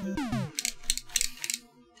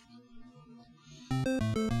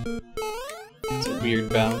 It's a weird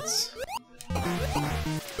bounce.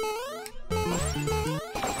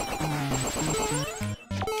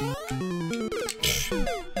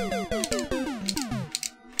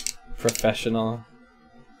 Professional.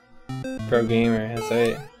 Pro gamer, that's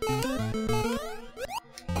right.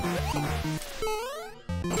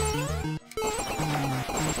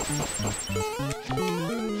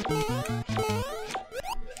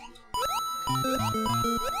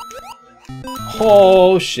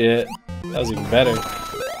 Oh shit. That was even better.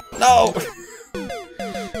 No!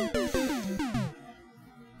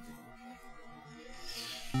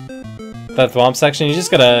 That thwomp section, you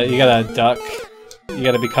gotta duck. You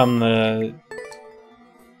gotta become the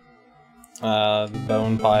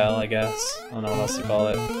bone pile, I guess. I don't know what else to call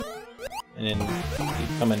it. And then you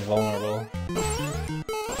become invulnerable.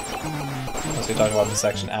 Unless we talk about the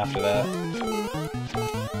section after that.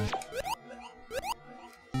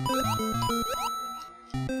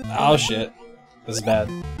 Oh shit. This is bad.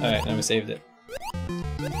 Alright, now we saved it.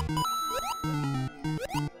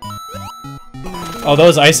 Oh,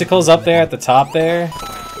 those icicles up there at the top there?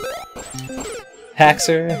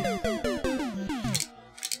 Haxor?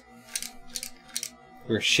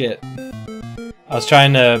 Were shit. I was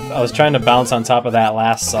trying to bounce on top of that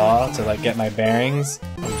last saw to like get my bearings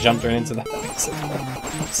and jumped right into that icicle.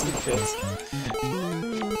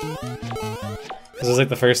 This was like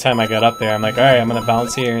the first time I got up there. I'm like, alright, I'm gonna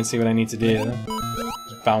bounce here and see what I need to do.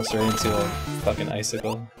 Just bounced right into a fucking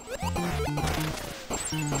icicle.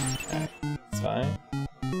 Alright, it's fine.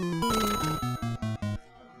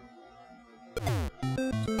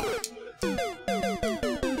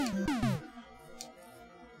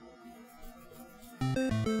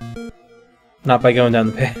 Not by going down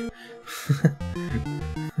the pit.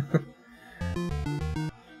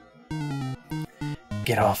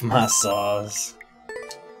 Get off my saws.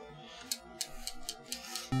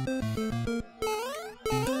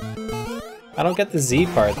 I don't get the Z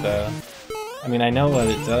part though. I mean, I know what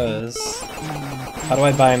it does. How do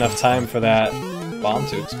I buy enough time for that bomb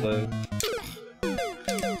to explode?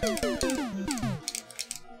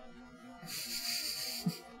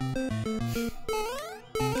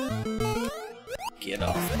 Get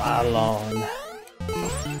off my lawn.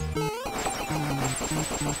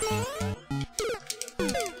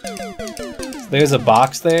 There's a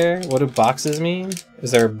box there? What do boxes mean?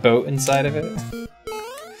 Is there a boat inside of it?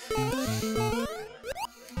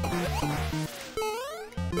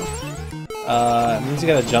 It means you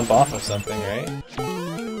gotta jump off of something, right?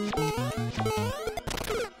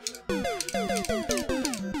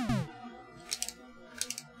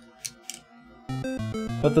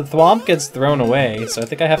 But the thwomp gets thrown away, so I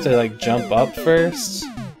think I have to like jump up first.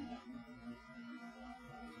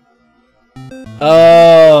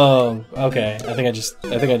 Oh, okay. I think I just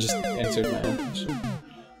answered my own question.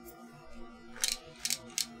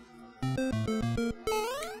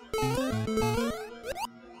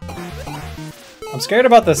 I'm scared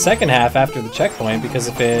about the second half after the checkpoint because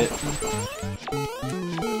if it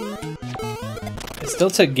still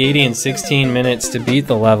took Gadian 16 minutes to beat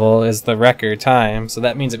the level is the record time, so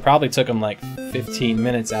that means it probably took him like 15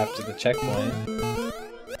 minutes after the checkpoint.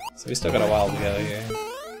 So we still got a while to go here.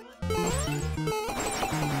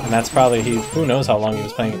 And that's probably, who knows how long he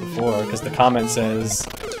was playing it before, because the comment says,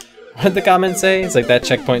 what did the comment say? It's like that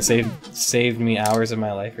checkpoint saved me hours of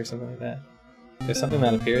my life or something like that. There's something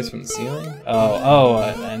that appears from the ceiling?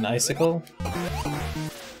 An icicle?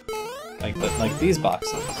 Like these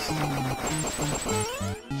boxes.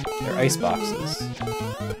 They're ice boxes.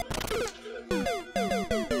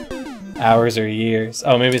 Hours or years.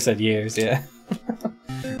 Oh, maybe it said years, yeah.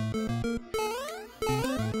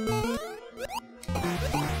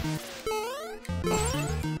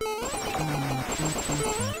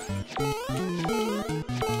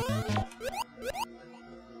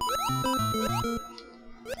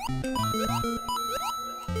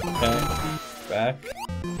 Okay, back.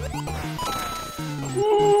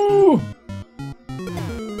 Woo!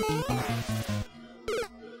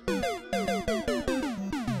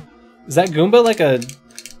 Is that Goomba like a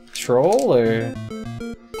troll or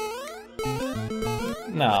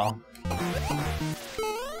no?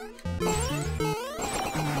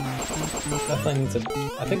 Definitely needs to.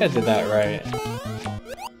 I think I did that right.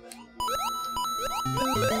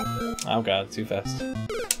 Oh god, too fast.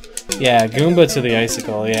 Yeah, Goomba to the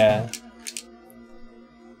icicle, yeah.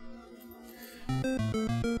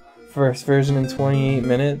 First version in 28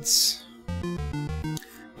 minutes.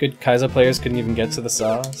 Good Kaizo players couldn't even get to the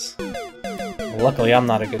saws. Luckily, I'm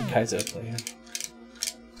not a good Kaizo player.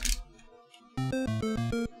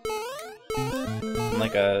 I'm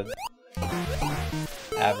like a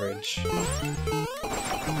average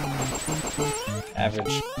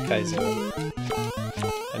Kaizo.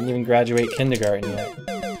 I didn't even graduate kindergarten yet.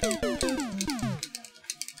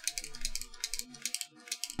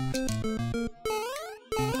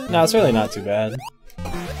 No, it's really not too bad.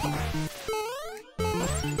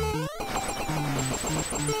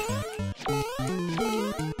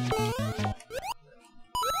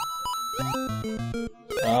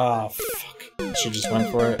 Ah, fuck. I should've just went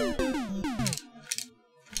for it.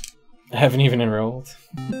 I haven't even enrolled.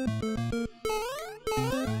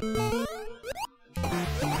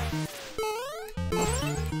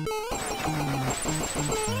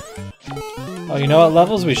 Oh, you know what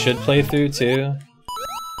levels we should play through too?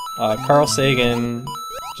 Carl Sagan,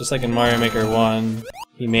 just like in Mario Maker 1,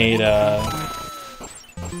 he made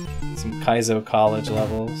some Kaizo college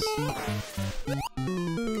levels.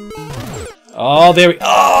 Oh, there we—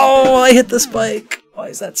 oh, I hit the spike! Why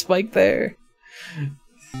is that spike there?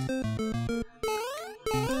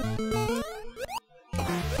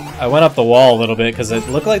 I went up the wall a little bit because it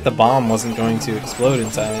looked like the bomb wasn't going to explode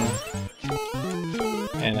in time.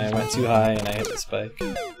 And I went too high and I hit the spike.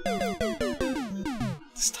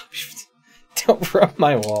 Stop. Don't rub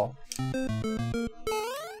my wall.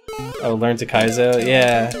 Oh, learn to Kaizo?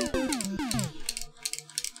 Yeah.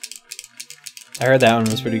 I heard that one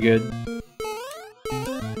was pretty good.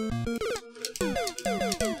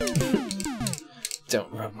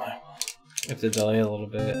 Don't rub my wall. You have to delay a little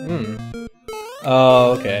bit.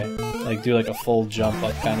 Oh, okay. Like do like a full jump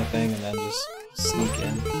up kind of thing and then just sneak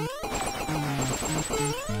in.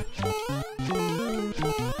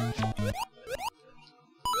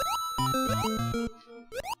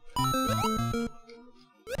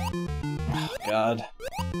 Oh, God.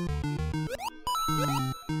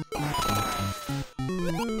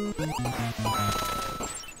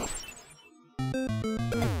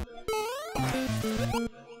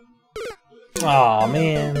 Aw,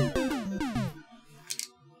 man.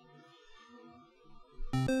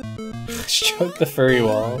 Stroke the furry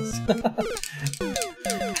walls.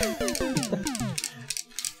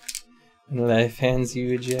 Life hands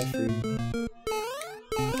you a Jeffrey.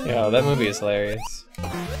 Yo, that movie is hilarious.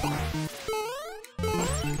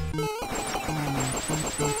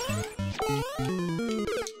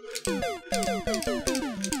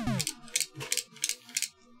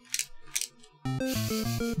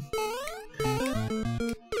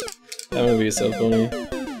 That movie is so funny.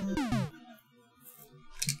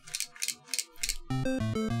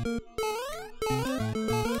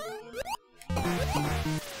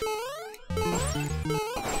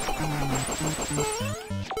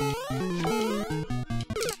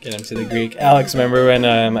 Get him to the Greek. Alex, remember when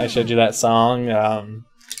I showed you that song?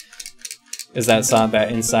 Is that song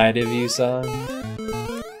that Inside of You song?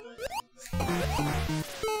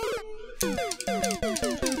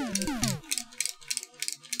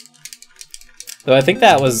 Though I think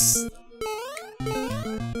that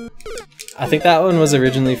one was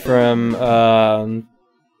originally from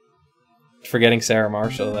Forgetting Sarah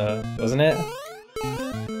Marshall, though, wasn't it?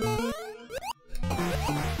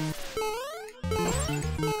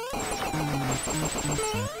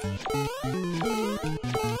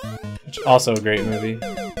 Which also a great movie.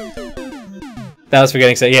 That was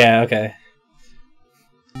Forgetting Sarah. Yeah, okay.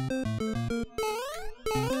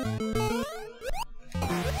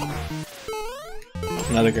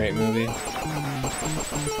 Another great movie.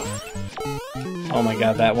 Oh my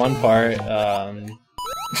god, that one part,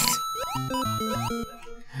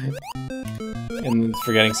 in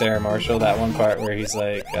Forgetting Sarah Marshall, that one part where he's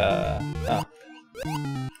like, oh,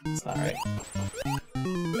 it's not right.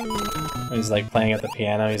 When he's like playing at the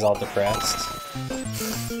piano, he's all depressed.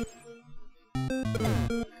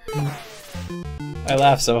 I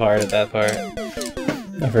laughed so hard at that part.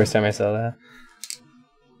 The first time I saw that.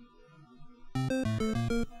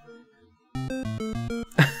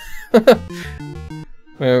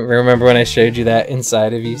 Remember when I showed you that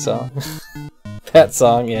Inside of You song? That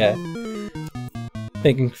song, yeah.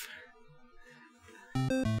 Making.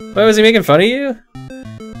 Why was he making fun of you?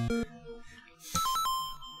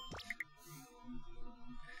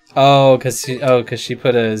 Oh, cause she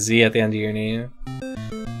put a Z at the end of your name.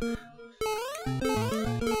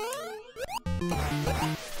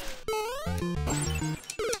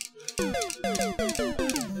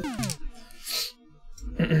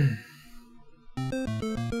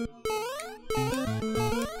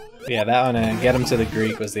 Yeah, that one, Get Him to the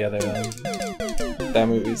Greek was the other one. That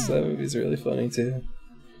movie's really funny too.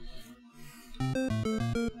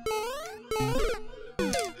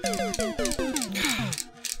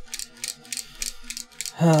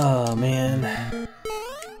 Oh man.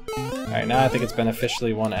 Alright, now I think it's been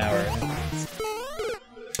officially 1 hour.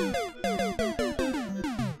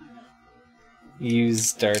 You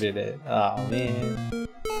started it. Oh man.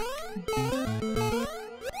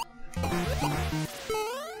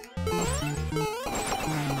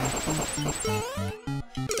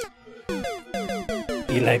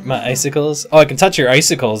 You like my icicles? Oh, I can touch your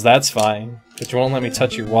icicles, that's fine. But you won't let me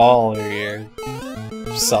touch your wall or your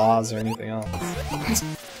saws or anything else.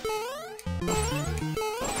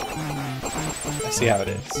 I see how it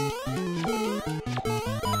is.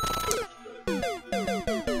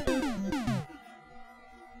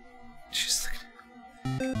 Just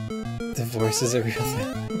look. Divorce is a real thing.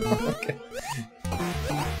 Okay.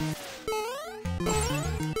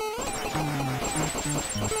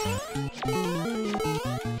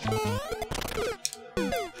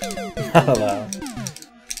 Not allowed.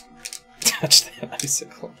 Touch the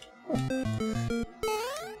icicle.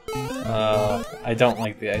 I don't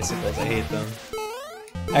like the icicles, I hate them.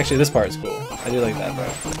 Actually, this part is cool. I do like that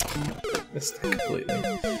part. This completely.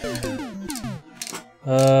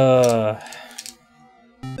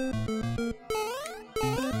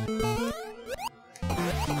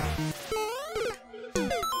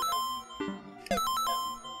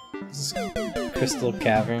 This is Crystal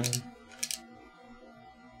Cavern.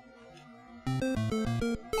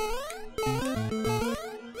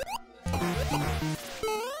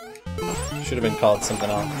 Should have been called something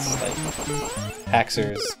else, like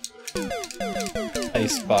Haxor's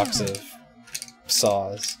ice box of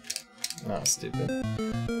saws. Oh, stupid.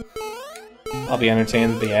 I'll be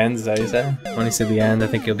entertained at the end, is that what you said? When you say the end, I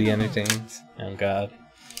think you'll be entertained. Oh god.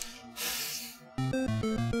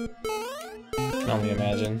 Can only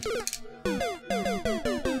imagine.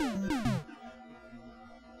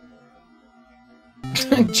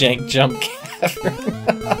 Jank Jump Cavern.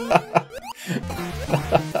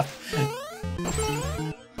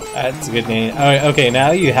 That's a good name. Oh, okay,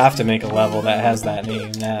 now you have to make a level that has that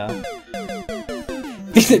name now.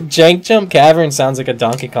 Jank Jump Cavern sounds like a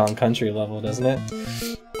Donkey Kong Country level, doesn't it?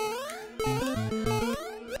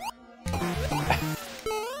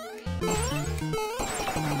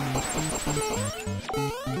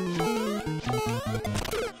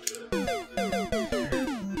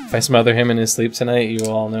 If I smother him in his sleep tonight, you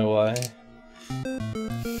will all know why.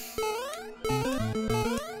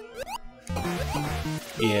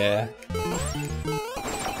 Yeah.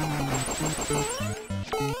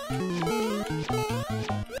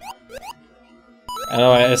 I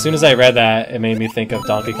know, as soon as I read that, it made me think of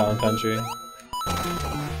Donkey Kong Country.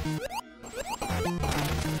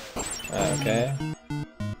 Okay.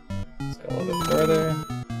 Let's go a little bit further.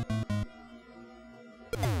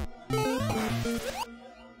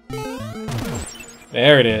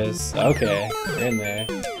 There it is. Okay, we're in there.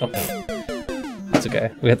 Oh. That's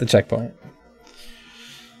okay. We hit the checkpoint.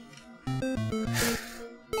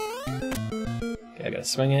 Okay, I gotta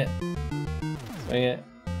swing it. Swing it.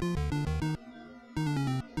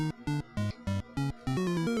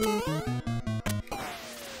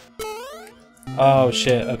 Oh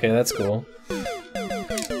shit, okay, that's cool.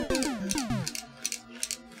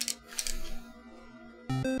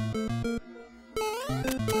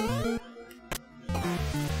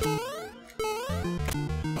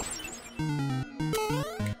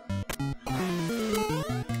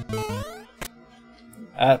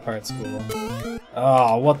 That part's cool.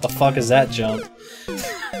 Oh, what the fuck is that jump?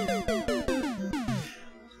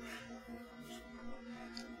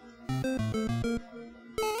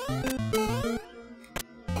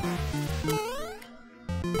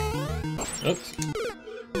 Oops.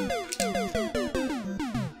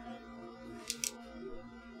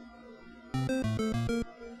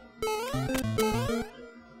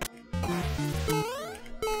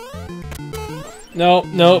 Nope,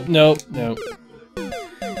 nope, nope, nope.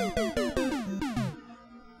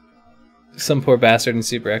 Some poor bastard and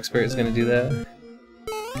super expert is gonna do that.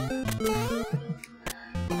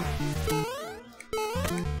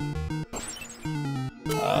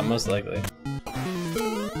 Most likely.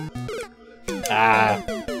 Ah!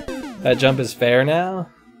 That jump is fair now?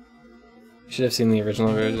 You should have seen the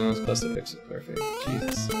original version, it was supposed to fix it perfect.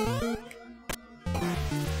 Jesus.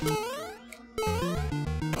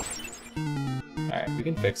 Alright, we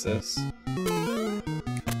can fix this.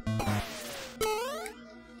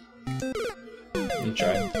 Let me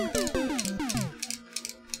try.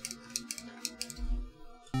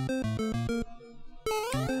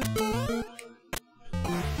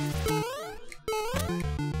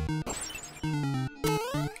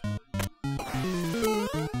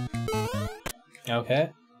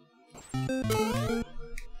 Okay.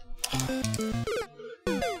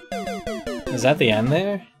 Is Is that the end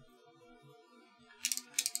there?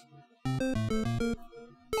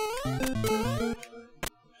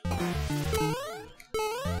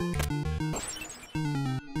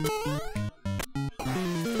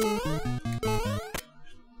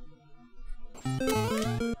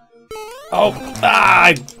 Oh,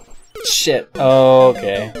 ah, shit. Oh,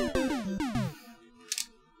 okay.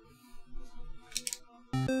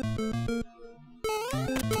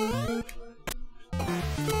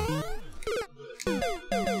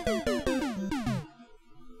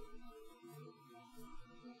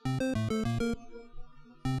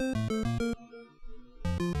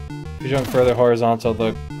 If you jump further horizontal,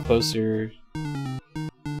 the closer...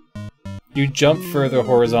 You jump further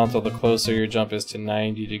horizontal, the closer your jump is to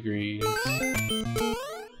 90 degrees.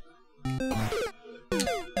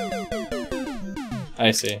 I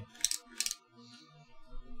see.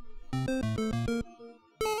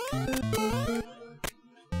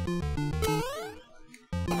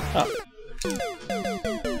 Oh.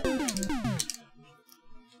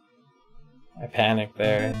 I panicked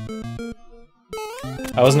there.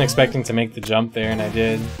 I wasn't expecting to make the jump there, and I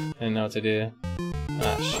did. I didn't know what to do.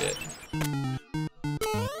 Ah, shit.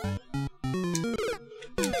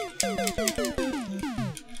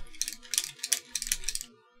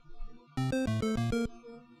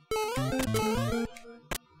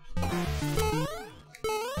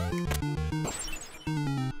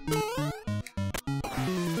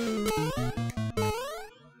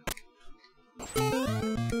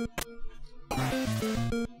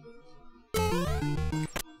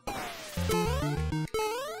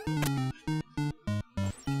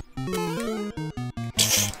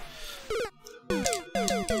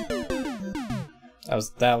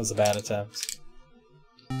 That was a bad attempt.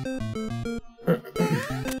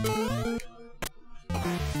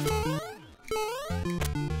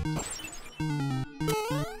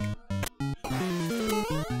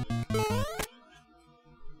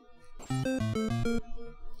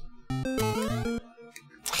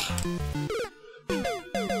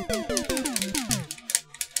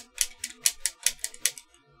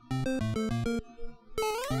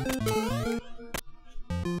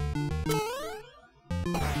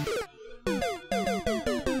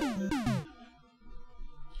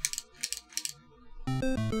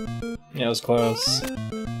 Yeah, it was close.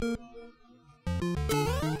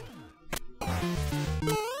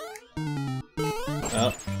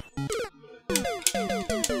 Oh.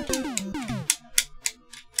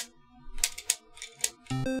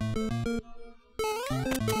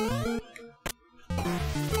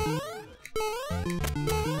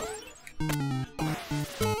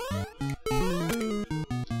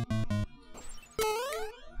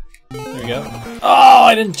 There we go. Oh,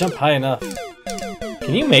 I didn't jump high enough.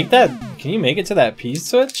 Can you make that? Can you make it to that P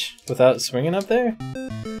switch without swinging up there?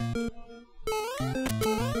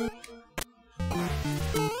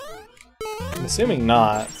 I'm assuming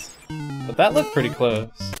not, but that looked pretty close.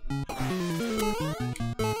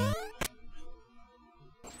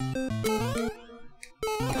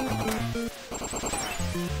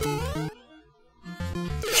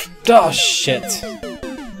 Oh shit! I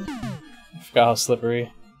forgot how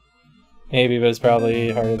slippery. Maybe, but it's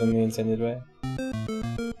probably harder than the intended way.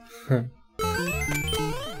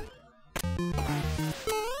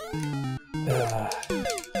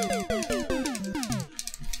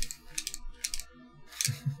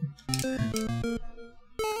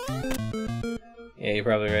 Yeah, you're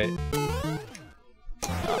probably right.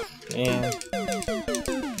 Oh, man.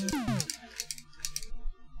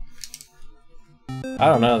 I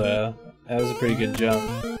don't know though. That was a pretty good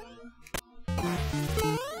jump.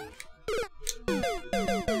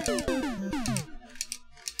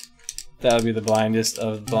 That would be the blindest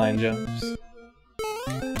of blind jumps.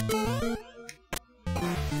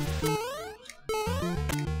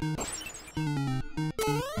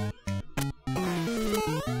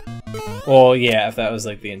 Well, yeah, if that was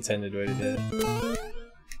like the intended way to do it.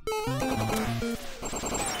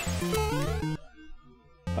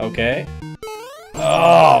 Okay.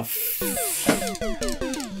 Oh!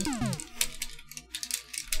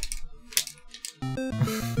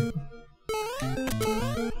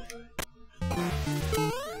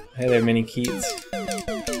 Hey there, Mini Keats.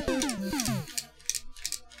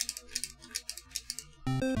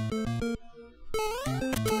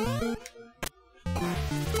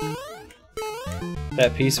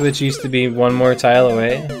 That P-switch used to be one more tile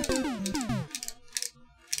away.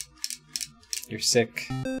 You're sick.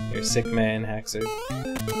 You're a sick man, Haxor.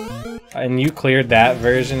 And you cleared that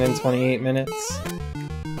version in 28 minutes?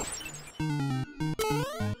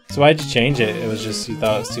 So why'd you change it? It was just you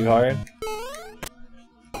thought it was too hard?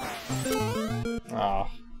 Aw.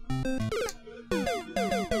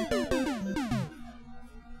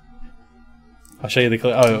 I'll show you the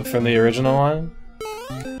clip. Oh, from the original one?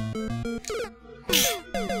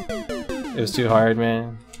 It was too hard,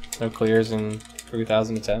 man. No clears in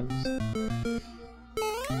 3,000 attempts.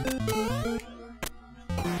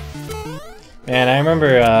 Man, I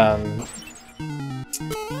remember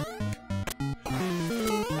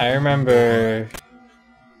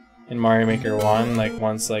in Mario Maker 1, like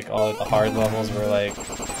once like all the hard levels were like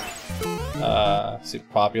super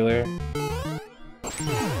popular.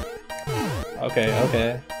 Okay.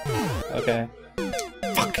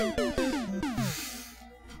 Fuck.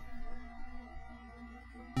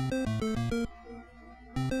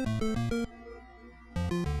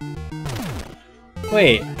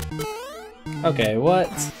 Wait. Okay, what?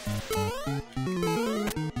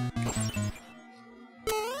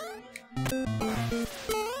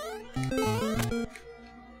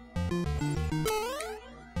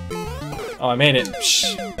 Oh, I made it.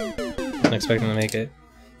 Psh. Wasn't expecting to make it.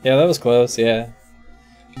 Yeah, that was close, yeah.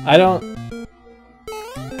 I don't...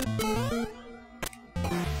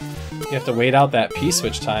 You have to wait out that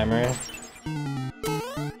P-switch timer.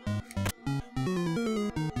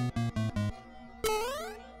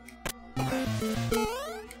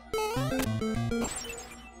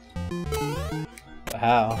 But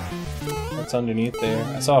how? What's underneath there?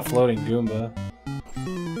 I saw a floating Goomba.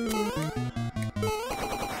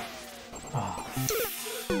 Oh.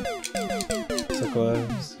 So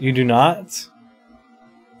close. You do not?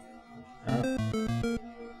 Oh.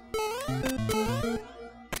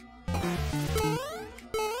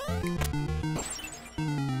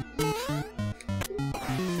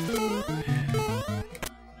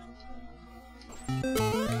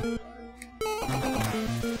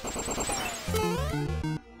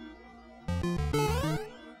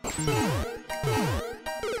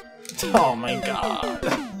 Oh my god.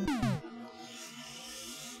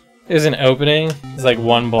 There's an opening. It's like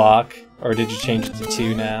one block. Or did you change it to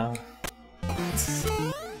 2 now?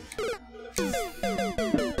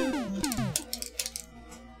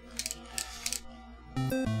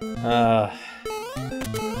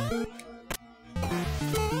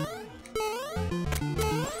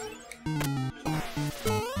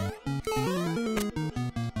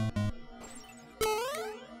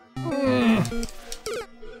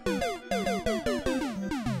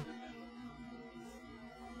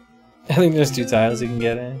 I think there's 2 tiles you can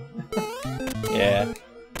get in. Yeah.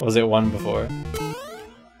 Was it 1 before?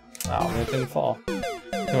 Oh, it didn't fall.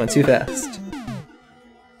 It went too fast.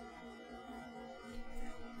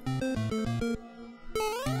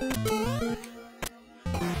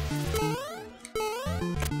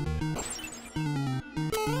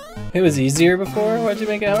 It was easier before? Why'd you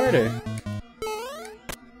make it harder?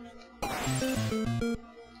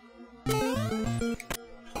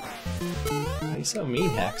 Why are you so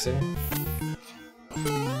mean, Haxor?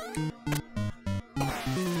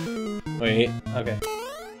 Wait, okay.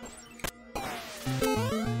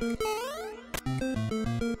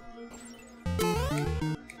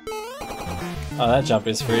 Oh, that jump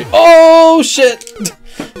is free. Oh, shit!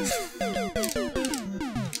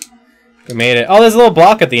 We made it. Oh, there's a little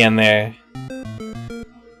block at the end there.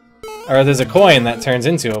 Or there's a coin that turns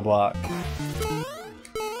into a block.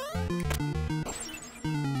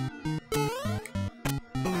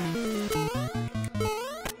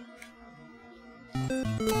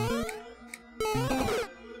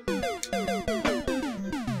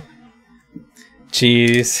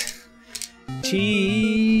 Cheese.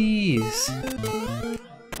 Cheese.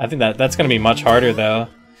 I think that's gonna be much harder though.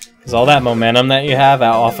 Because all that momentum that you have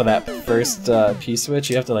out off of that first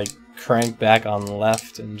P-switch, you have to like crank back on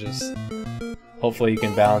left and just hopefully you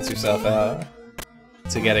can balance yourself out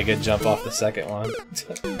to get a good jump off the second one.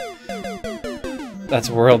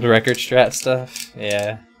 That's world record strat stuff.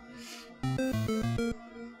 Yeah.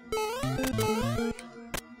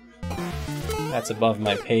 That's above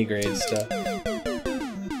my pay grade stuff.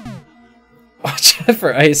 Watch out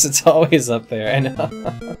for ice, it's always up there, I know.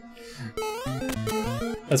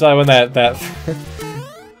 That's why when that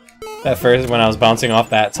first, when I was bouncing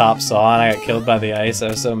off that top saw and I got killed by the ice, I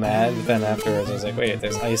was so mad, but then afterwards I was like, wait,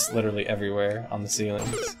 there's ice literally everywhere on the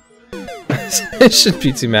ceilings. I shouldn't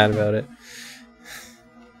be too mad about it.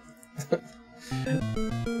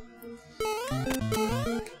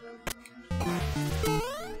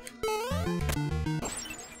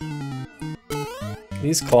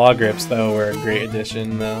 These claw grips, though, were a great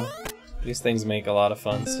addition, though. These things make a lot of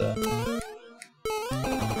fun stuff.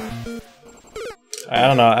 I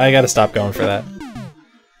don't know, I gotta stop going for that.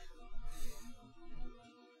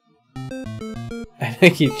 I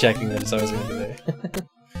keep checking that it's always gonna be there.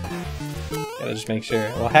 Gotta just make sure.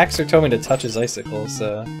 Well, Haxor told me to touch his icicles,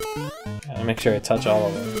 so... Gotta make sure I touch all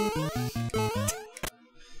of them.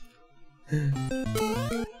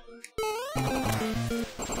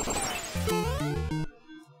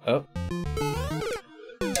 Oh.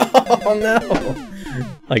 Oh no!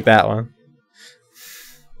 Like that one.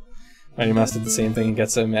 Mighty Mouse did the same thing and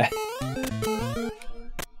gets so mad.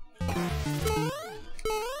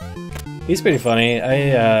 He's pretty funny.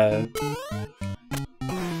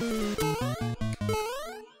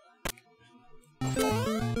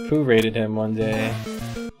 Pooh rated him one day.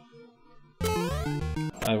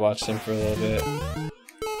 I watched him for a little bit.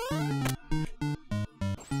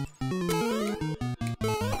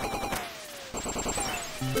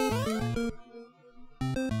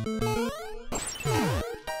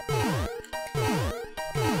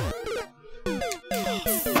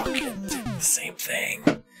 Fucking did the same thing.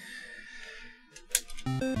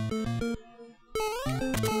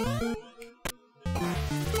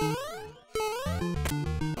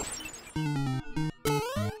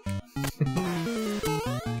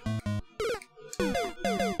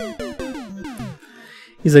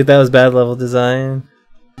 He's like, that was bad level design.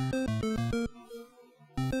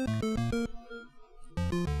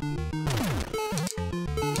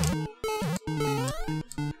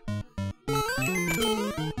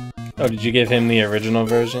 Oh, did you give him the original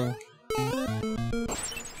version?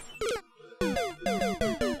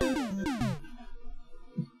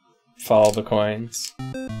 Follow the coins.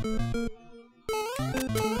 I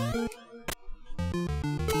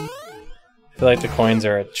feel like the coins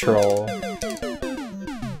are a troll.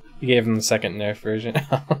 You gave him the second nerf version.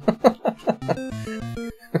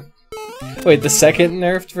 Wait, the second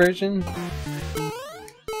nerfed version?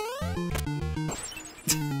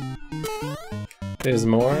 There's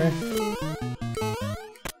more?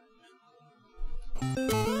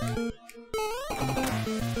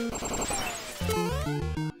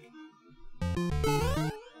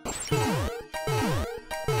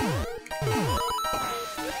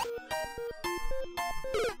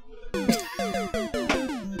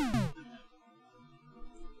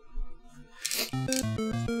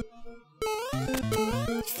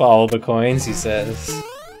 Follow the coins, he says.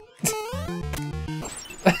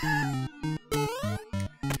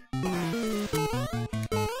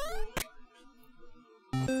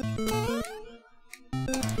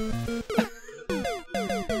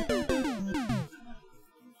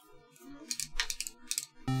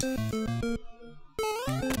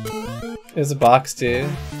 There's a box too.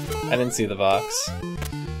 I didn't see the box.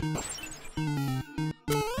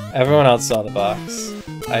 Everyone else saw the box.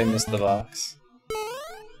 I missed the box.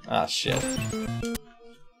 Ah, shit.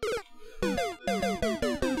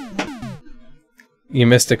 You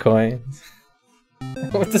missed a coin.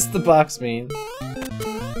 What does the box mean?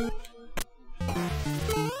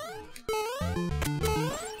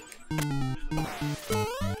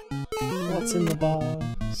 What's in the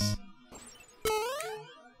box?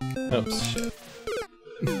 Oops, shit.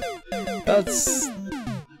 That's...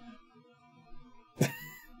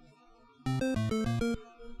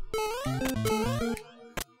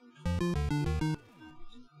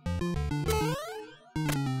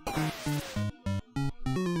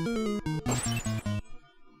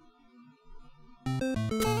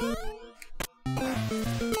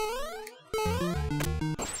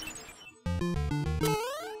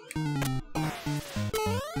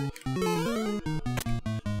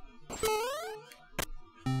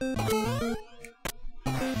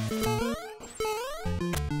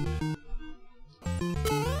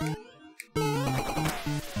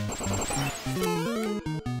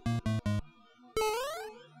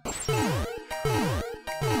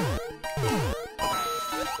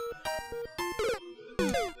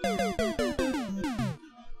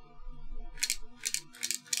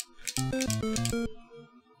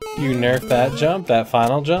 You nerfed that jump, that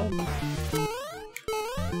final jump?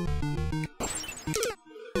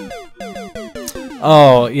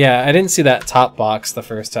 Oh, yeah, I didn't see that top box the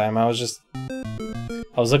first time. I was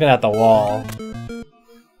looking at the wall.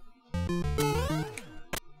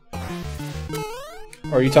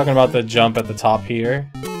 Or are you talking about the jump at the top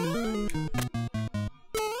here?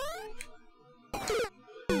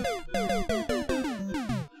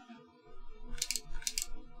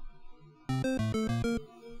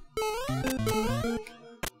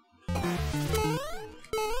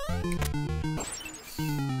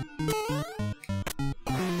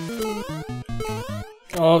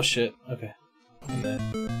 Oh shit, okay. In there.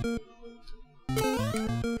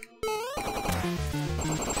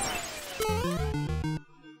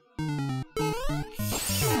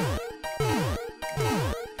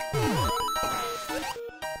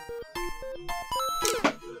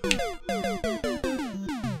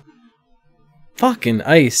 Fucking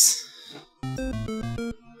ice.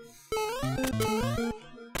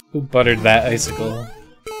 Who buttered that icicle?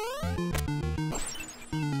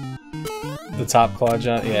 The top claw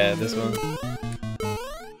jump? Yeah, this one.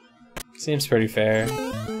 Seems pretty fair.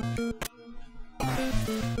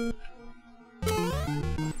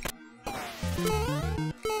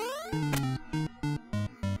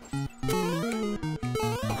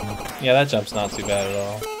 Yeah, that jump's not too bad at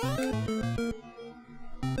all.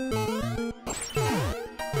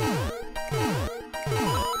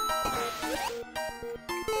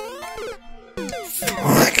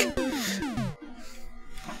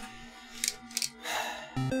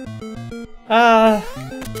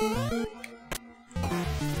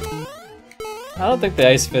 I don't think the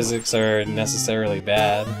ice physics are necessarily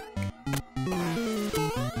bad.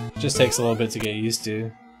 It just takes a little bit to get used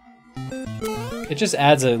to. It just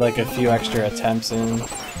adds like a few extra attempts in.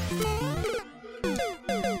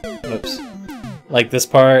 Oops. Like this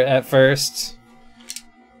part at first.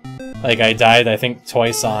 Like I died I think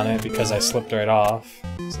twice on it because I slipped right off.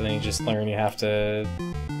 So then you just learn you have to...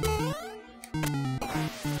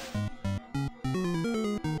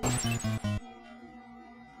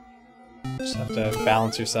 Just have to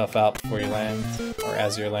balance yourself out before you land, or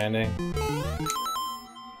as you're landing.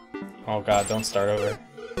 Oh god, don't start over.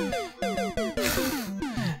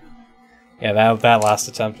 Yeah, that last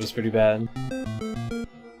attempt was pretty bad.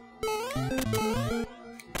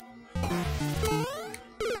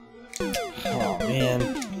 Oh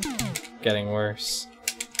man. Getting worse.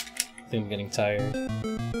 I think I'm getting tired.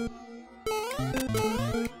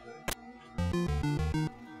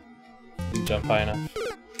 Didn't jump high enough.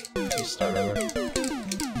 Just start over.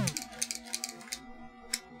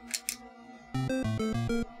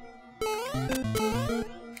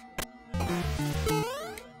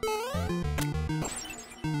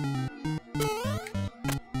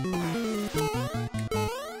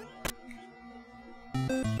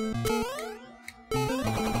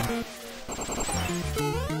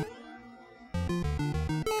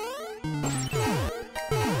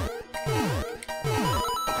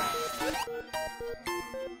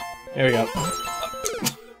 There we go.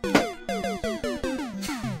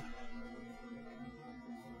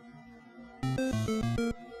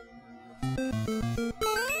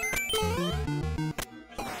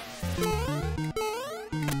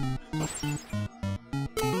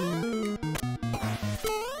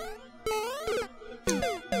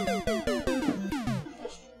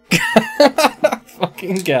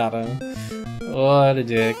 Fucking got him. What a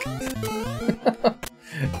dick.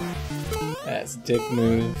 That's a dick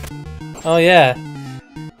move. Oh yeah.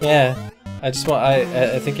 Yeah. I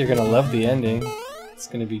think you're gonna love the ending. It's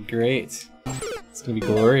gonna be great. It's gonna be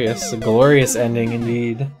glorious. A glorious ending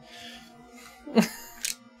indeed.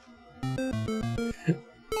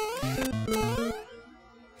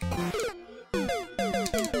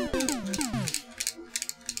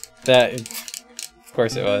 That, of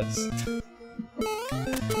course it was.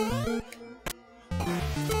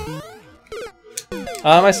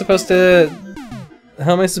 How am I supposed to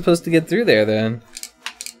get through there then?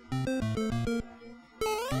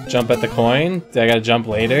 Jump at the coin? Do I gotta jump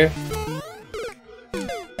later?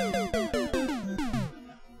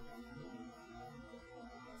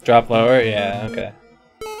 Drop lower? Yeah, okay.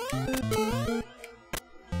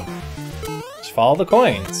 Just follow the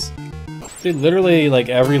coins. Dude, literally, like,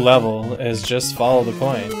 every level is just follow the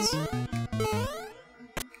coins.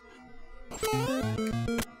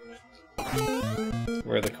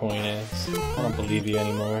 Where the coin is. I don't believe you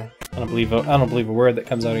anymore. I don't believe a word that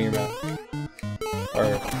comes out of your mouth.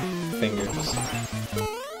 Or fingers.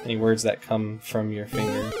 Any words that come from your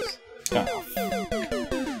fingers. Oh,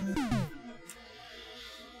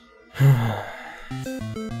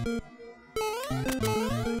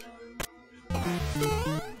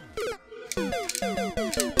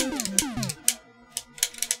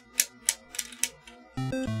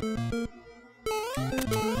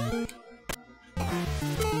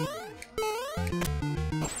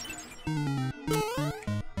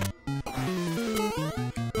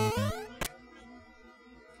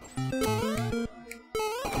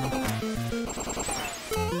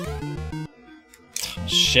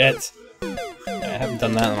 shit. I haven't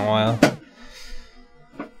done that in a while.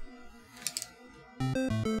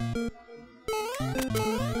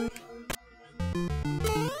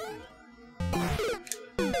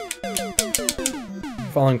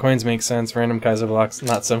 Falling coins make sense, random Kaiser blocks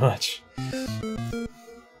not so much.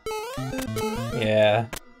 Yeah.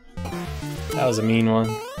 That was a mean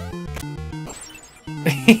one.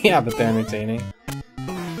 Yeah, but they're entertaining.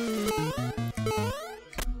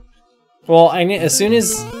 Well, as soon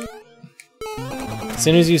as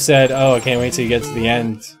you said, "Oh, I can't wait till you get to the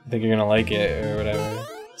end. I think you're gonna like it," or whatever.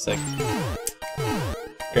 It's like,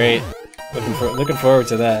 great. Looking forward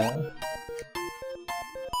to that.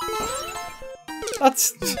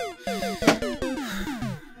 What?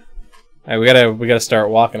 Alright, we gotta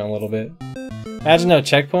start walking a little bit. Imagine no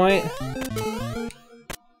checkpoint.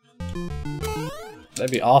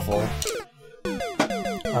 That'd be awful.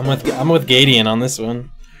 I'm with Gadian on this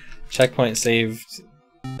one. Checkpoint saved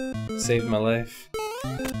my life.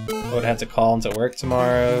 I would have to call into work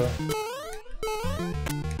tomorrow.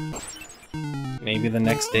 Maybe the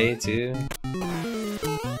next day too.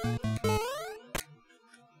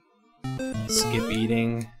 Skip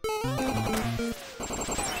eating.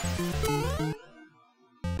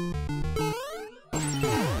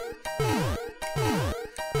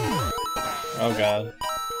 Oh god.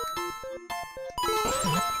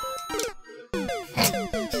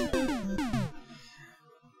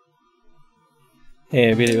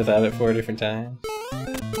 Hey, I beat it without it 4 different times.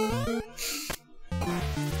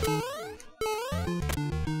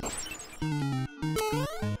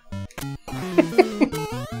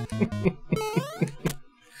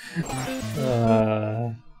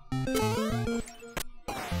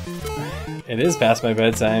 It is past my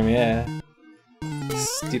bedtime, yeah.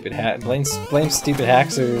 Stupid blame stupid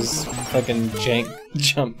Haxor's fucking jank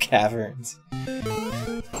jump caverns.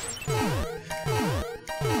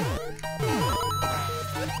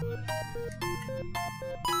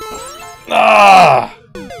 Ah!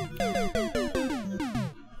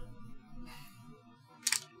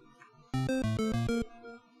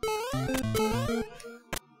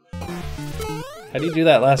 How do you do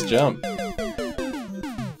that last jump?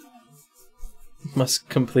 Must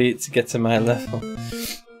complete to get to my level.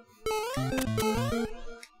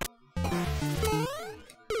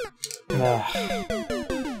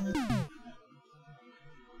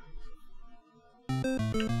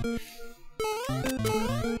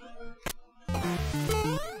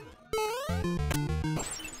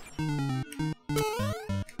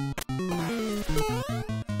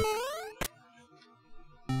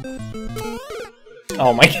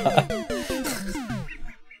 Oh my god.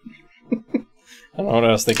 I don't know what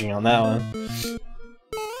I was thinking on that one.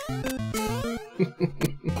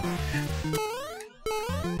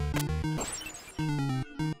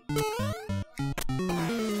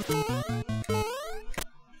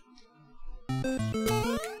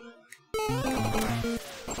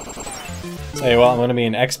 Tell you what, I'm gonna be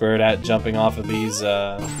an expert at jumping off of these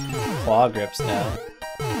claw grips now.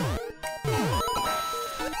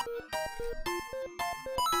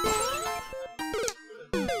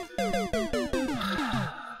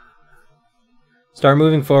 Start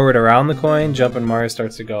moving forward around the coin, jump and Mario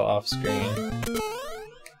starts to go off screen.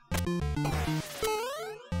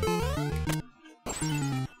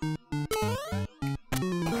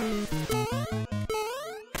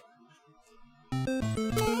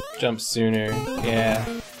 Jump sooner, yeah.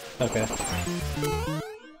 Okay.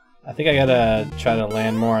 I think I gotta try to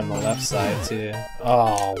land more on the left side too.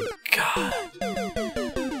 Oh god.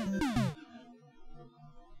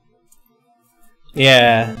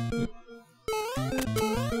 Yeah.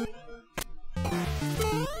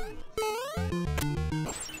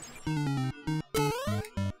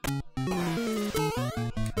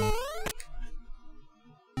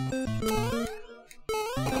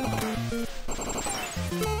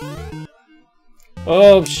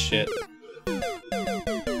 Oh shit.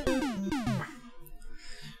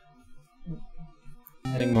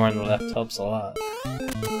 Hitting more on the left helps a lot.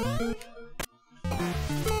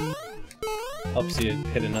 Helps you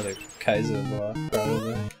hit another Kaizo block,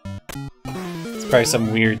 probably. It's probably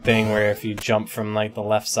some weird thing where if you jump from like the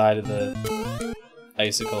left side of the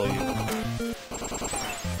icicle, you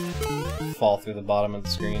fall through the bottom of the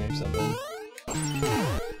screen or something.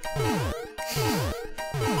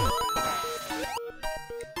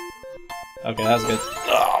 Okay, that was good.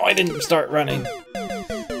 Oh, I didn't start running.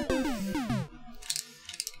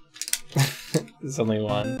 There's only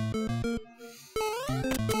one.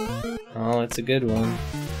 Oh, it's a good one.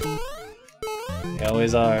 They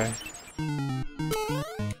always are.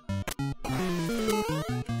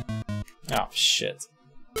 Oh, shit.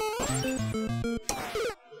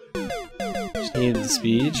 Just needed the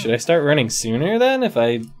speed. Should I start running sooner then if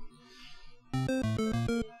I...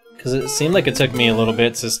 Because it seemed like it took me a little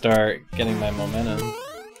bit to start getting my momentum.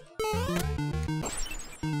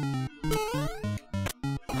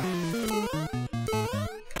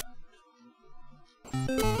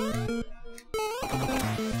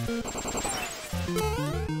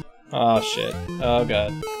 Oh shit. Oh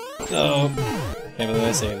god. No. Can't believe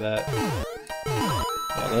I saved that.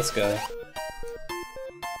 Yeah, let's go.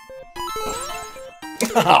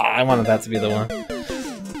 I wanted that to be the one.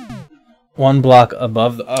 One block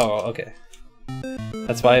above the... Oh, okay.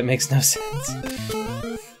 That's why it makes no sense.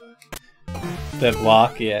 That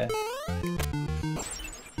block, yeah.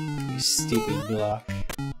 stupid block.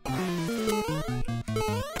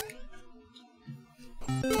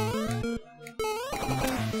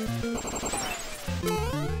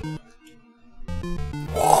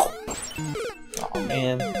 Oh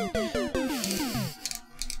man.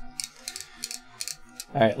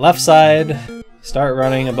 Alright, left side. Start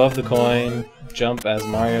running above the coin. Jump as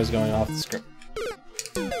Mario's going off the screen.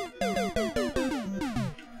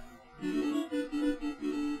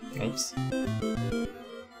 Oops.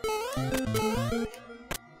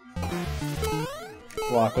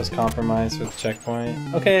 Block was compromised for the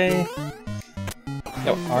checkpoint. Okay.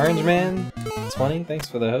 Yo, Orange Man 20, thanks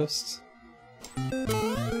for the host.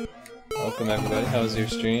 Welcome everybody. How was your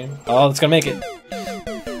stream? Oh, it's gonna make it.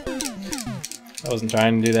 I wasn't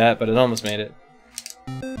trying to do that, but it almost made it.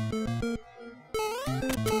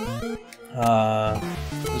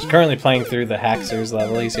 Just currently playing through the Haxor's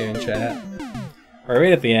level. He's here in chat. We're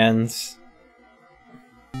right at the end.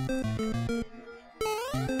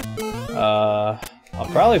 I'll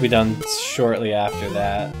probably be done shortly after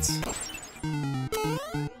that.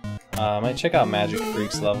 I might check out Magic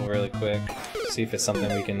Freak's level really quick. See if it's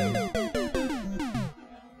something we can...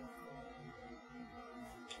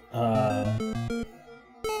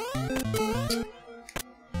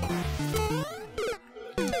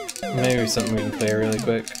 maybe something we can clear really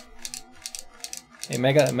quick. Hey,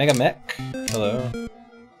 Mega Mech. Hello.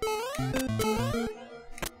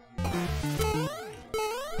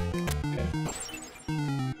 Okay.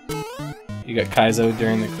 You got Kaizo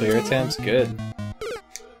during the clear attempts? Good.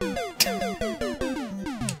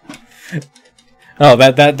 Oh,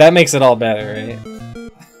 that makes it all better, right?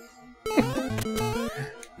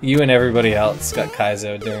 You and everybody else got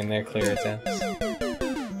Kaizo during their clear attempts.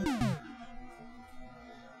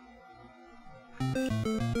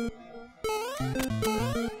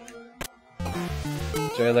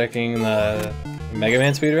 Enjoy lurking the Mega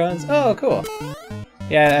Man speedruns? Oh, cool.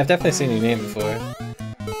 Yeah, I've definitely seen your name before.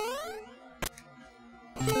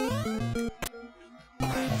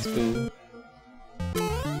 That's cool.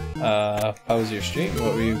 How was your stream?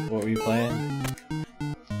 What were you playing?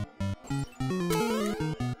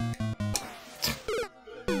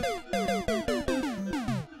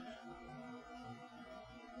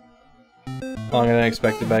 Longer than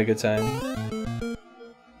expected by a good time.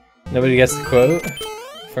 Nobody gets the quote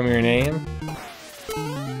from your name?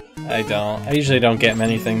 I don't. I usually don't get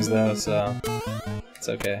many things though, so it's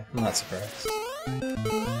okay. I'm not surprised.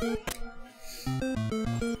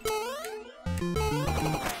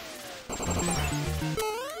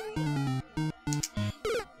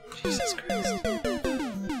 Jesus Christ.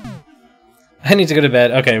 I need to go to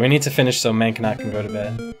bed. Okay, we need to finish so Mankanot can go to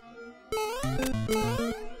bed.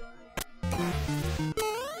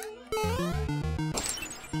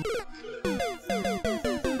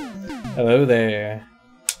 Hello there.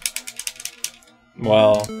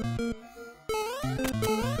 Well,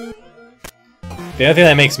 the other thing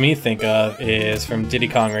that makes me think of is from Diddy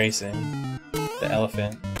Kong Racing, the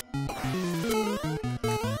elephant.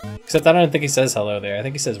 Except I don't think he says hello there. I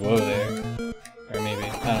think he says whoa there. Or maybe. I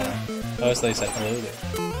don't know. I always thought he said hello there.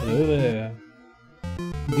 Hello there.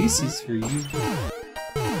 This is for you.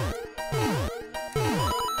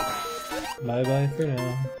 Bye bye for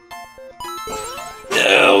now.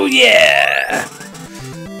 Oh yeah!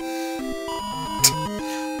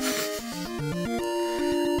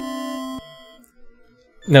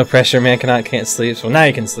 No pressure, Mankanot can't sleep, so now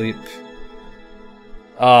you can sleep.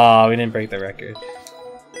 Oh, we didn't break the record.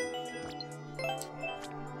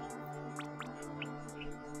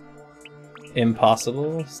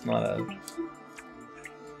 Impossible? It's not a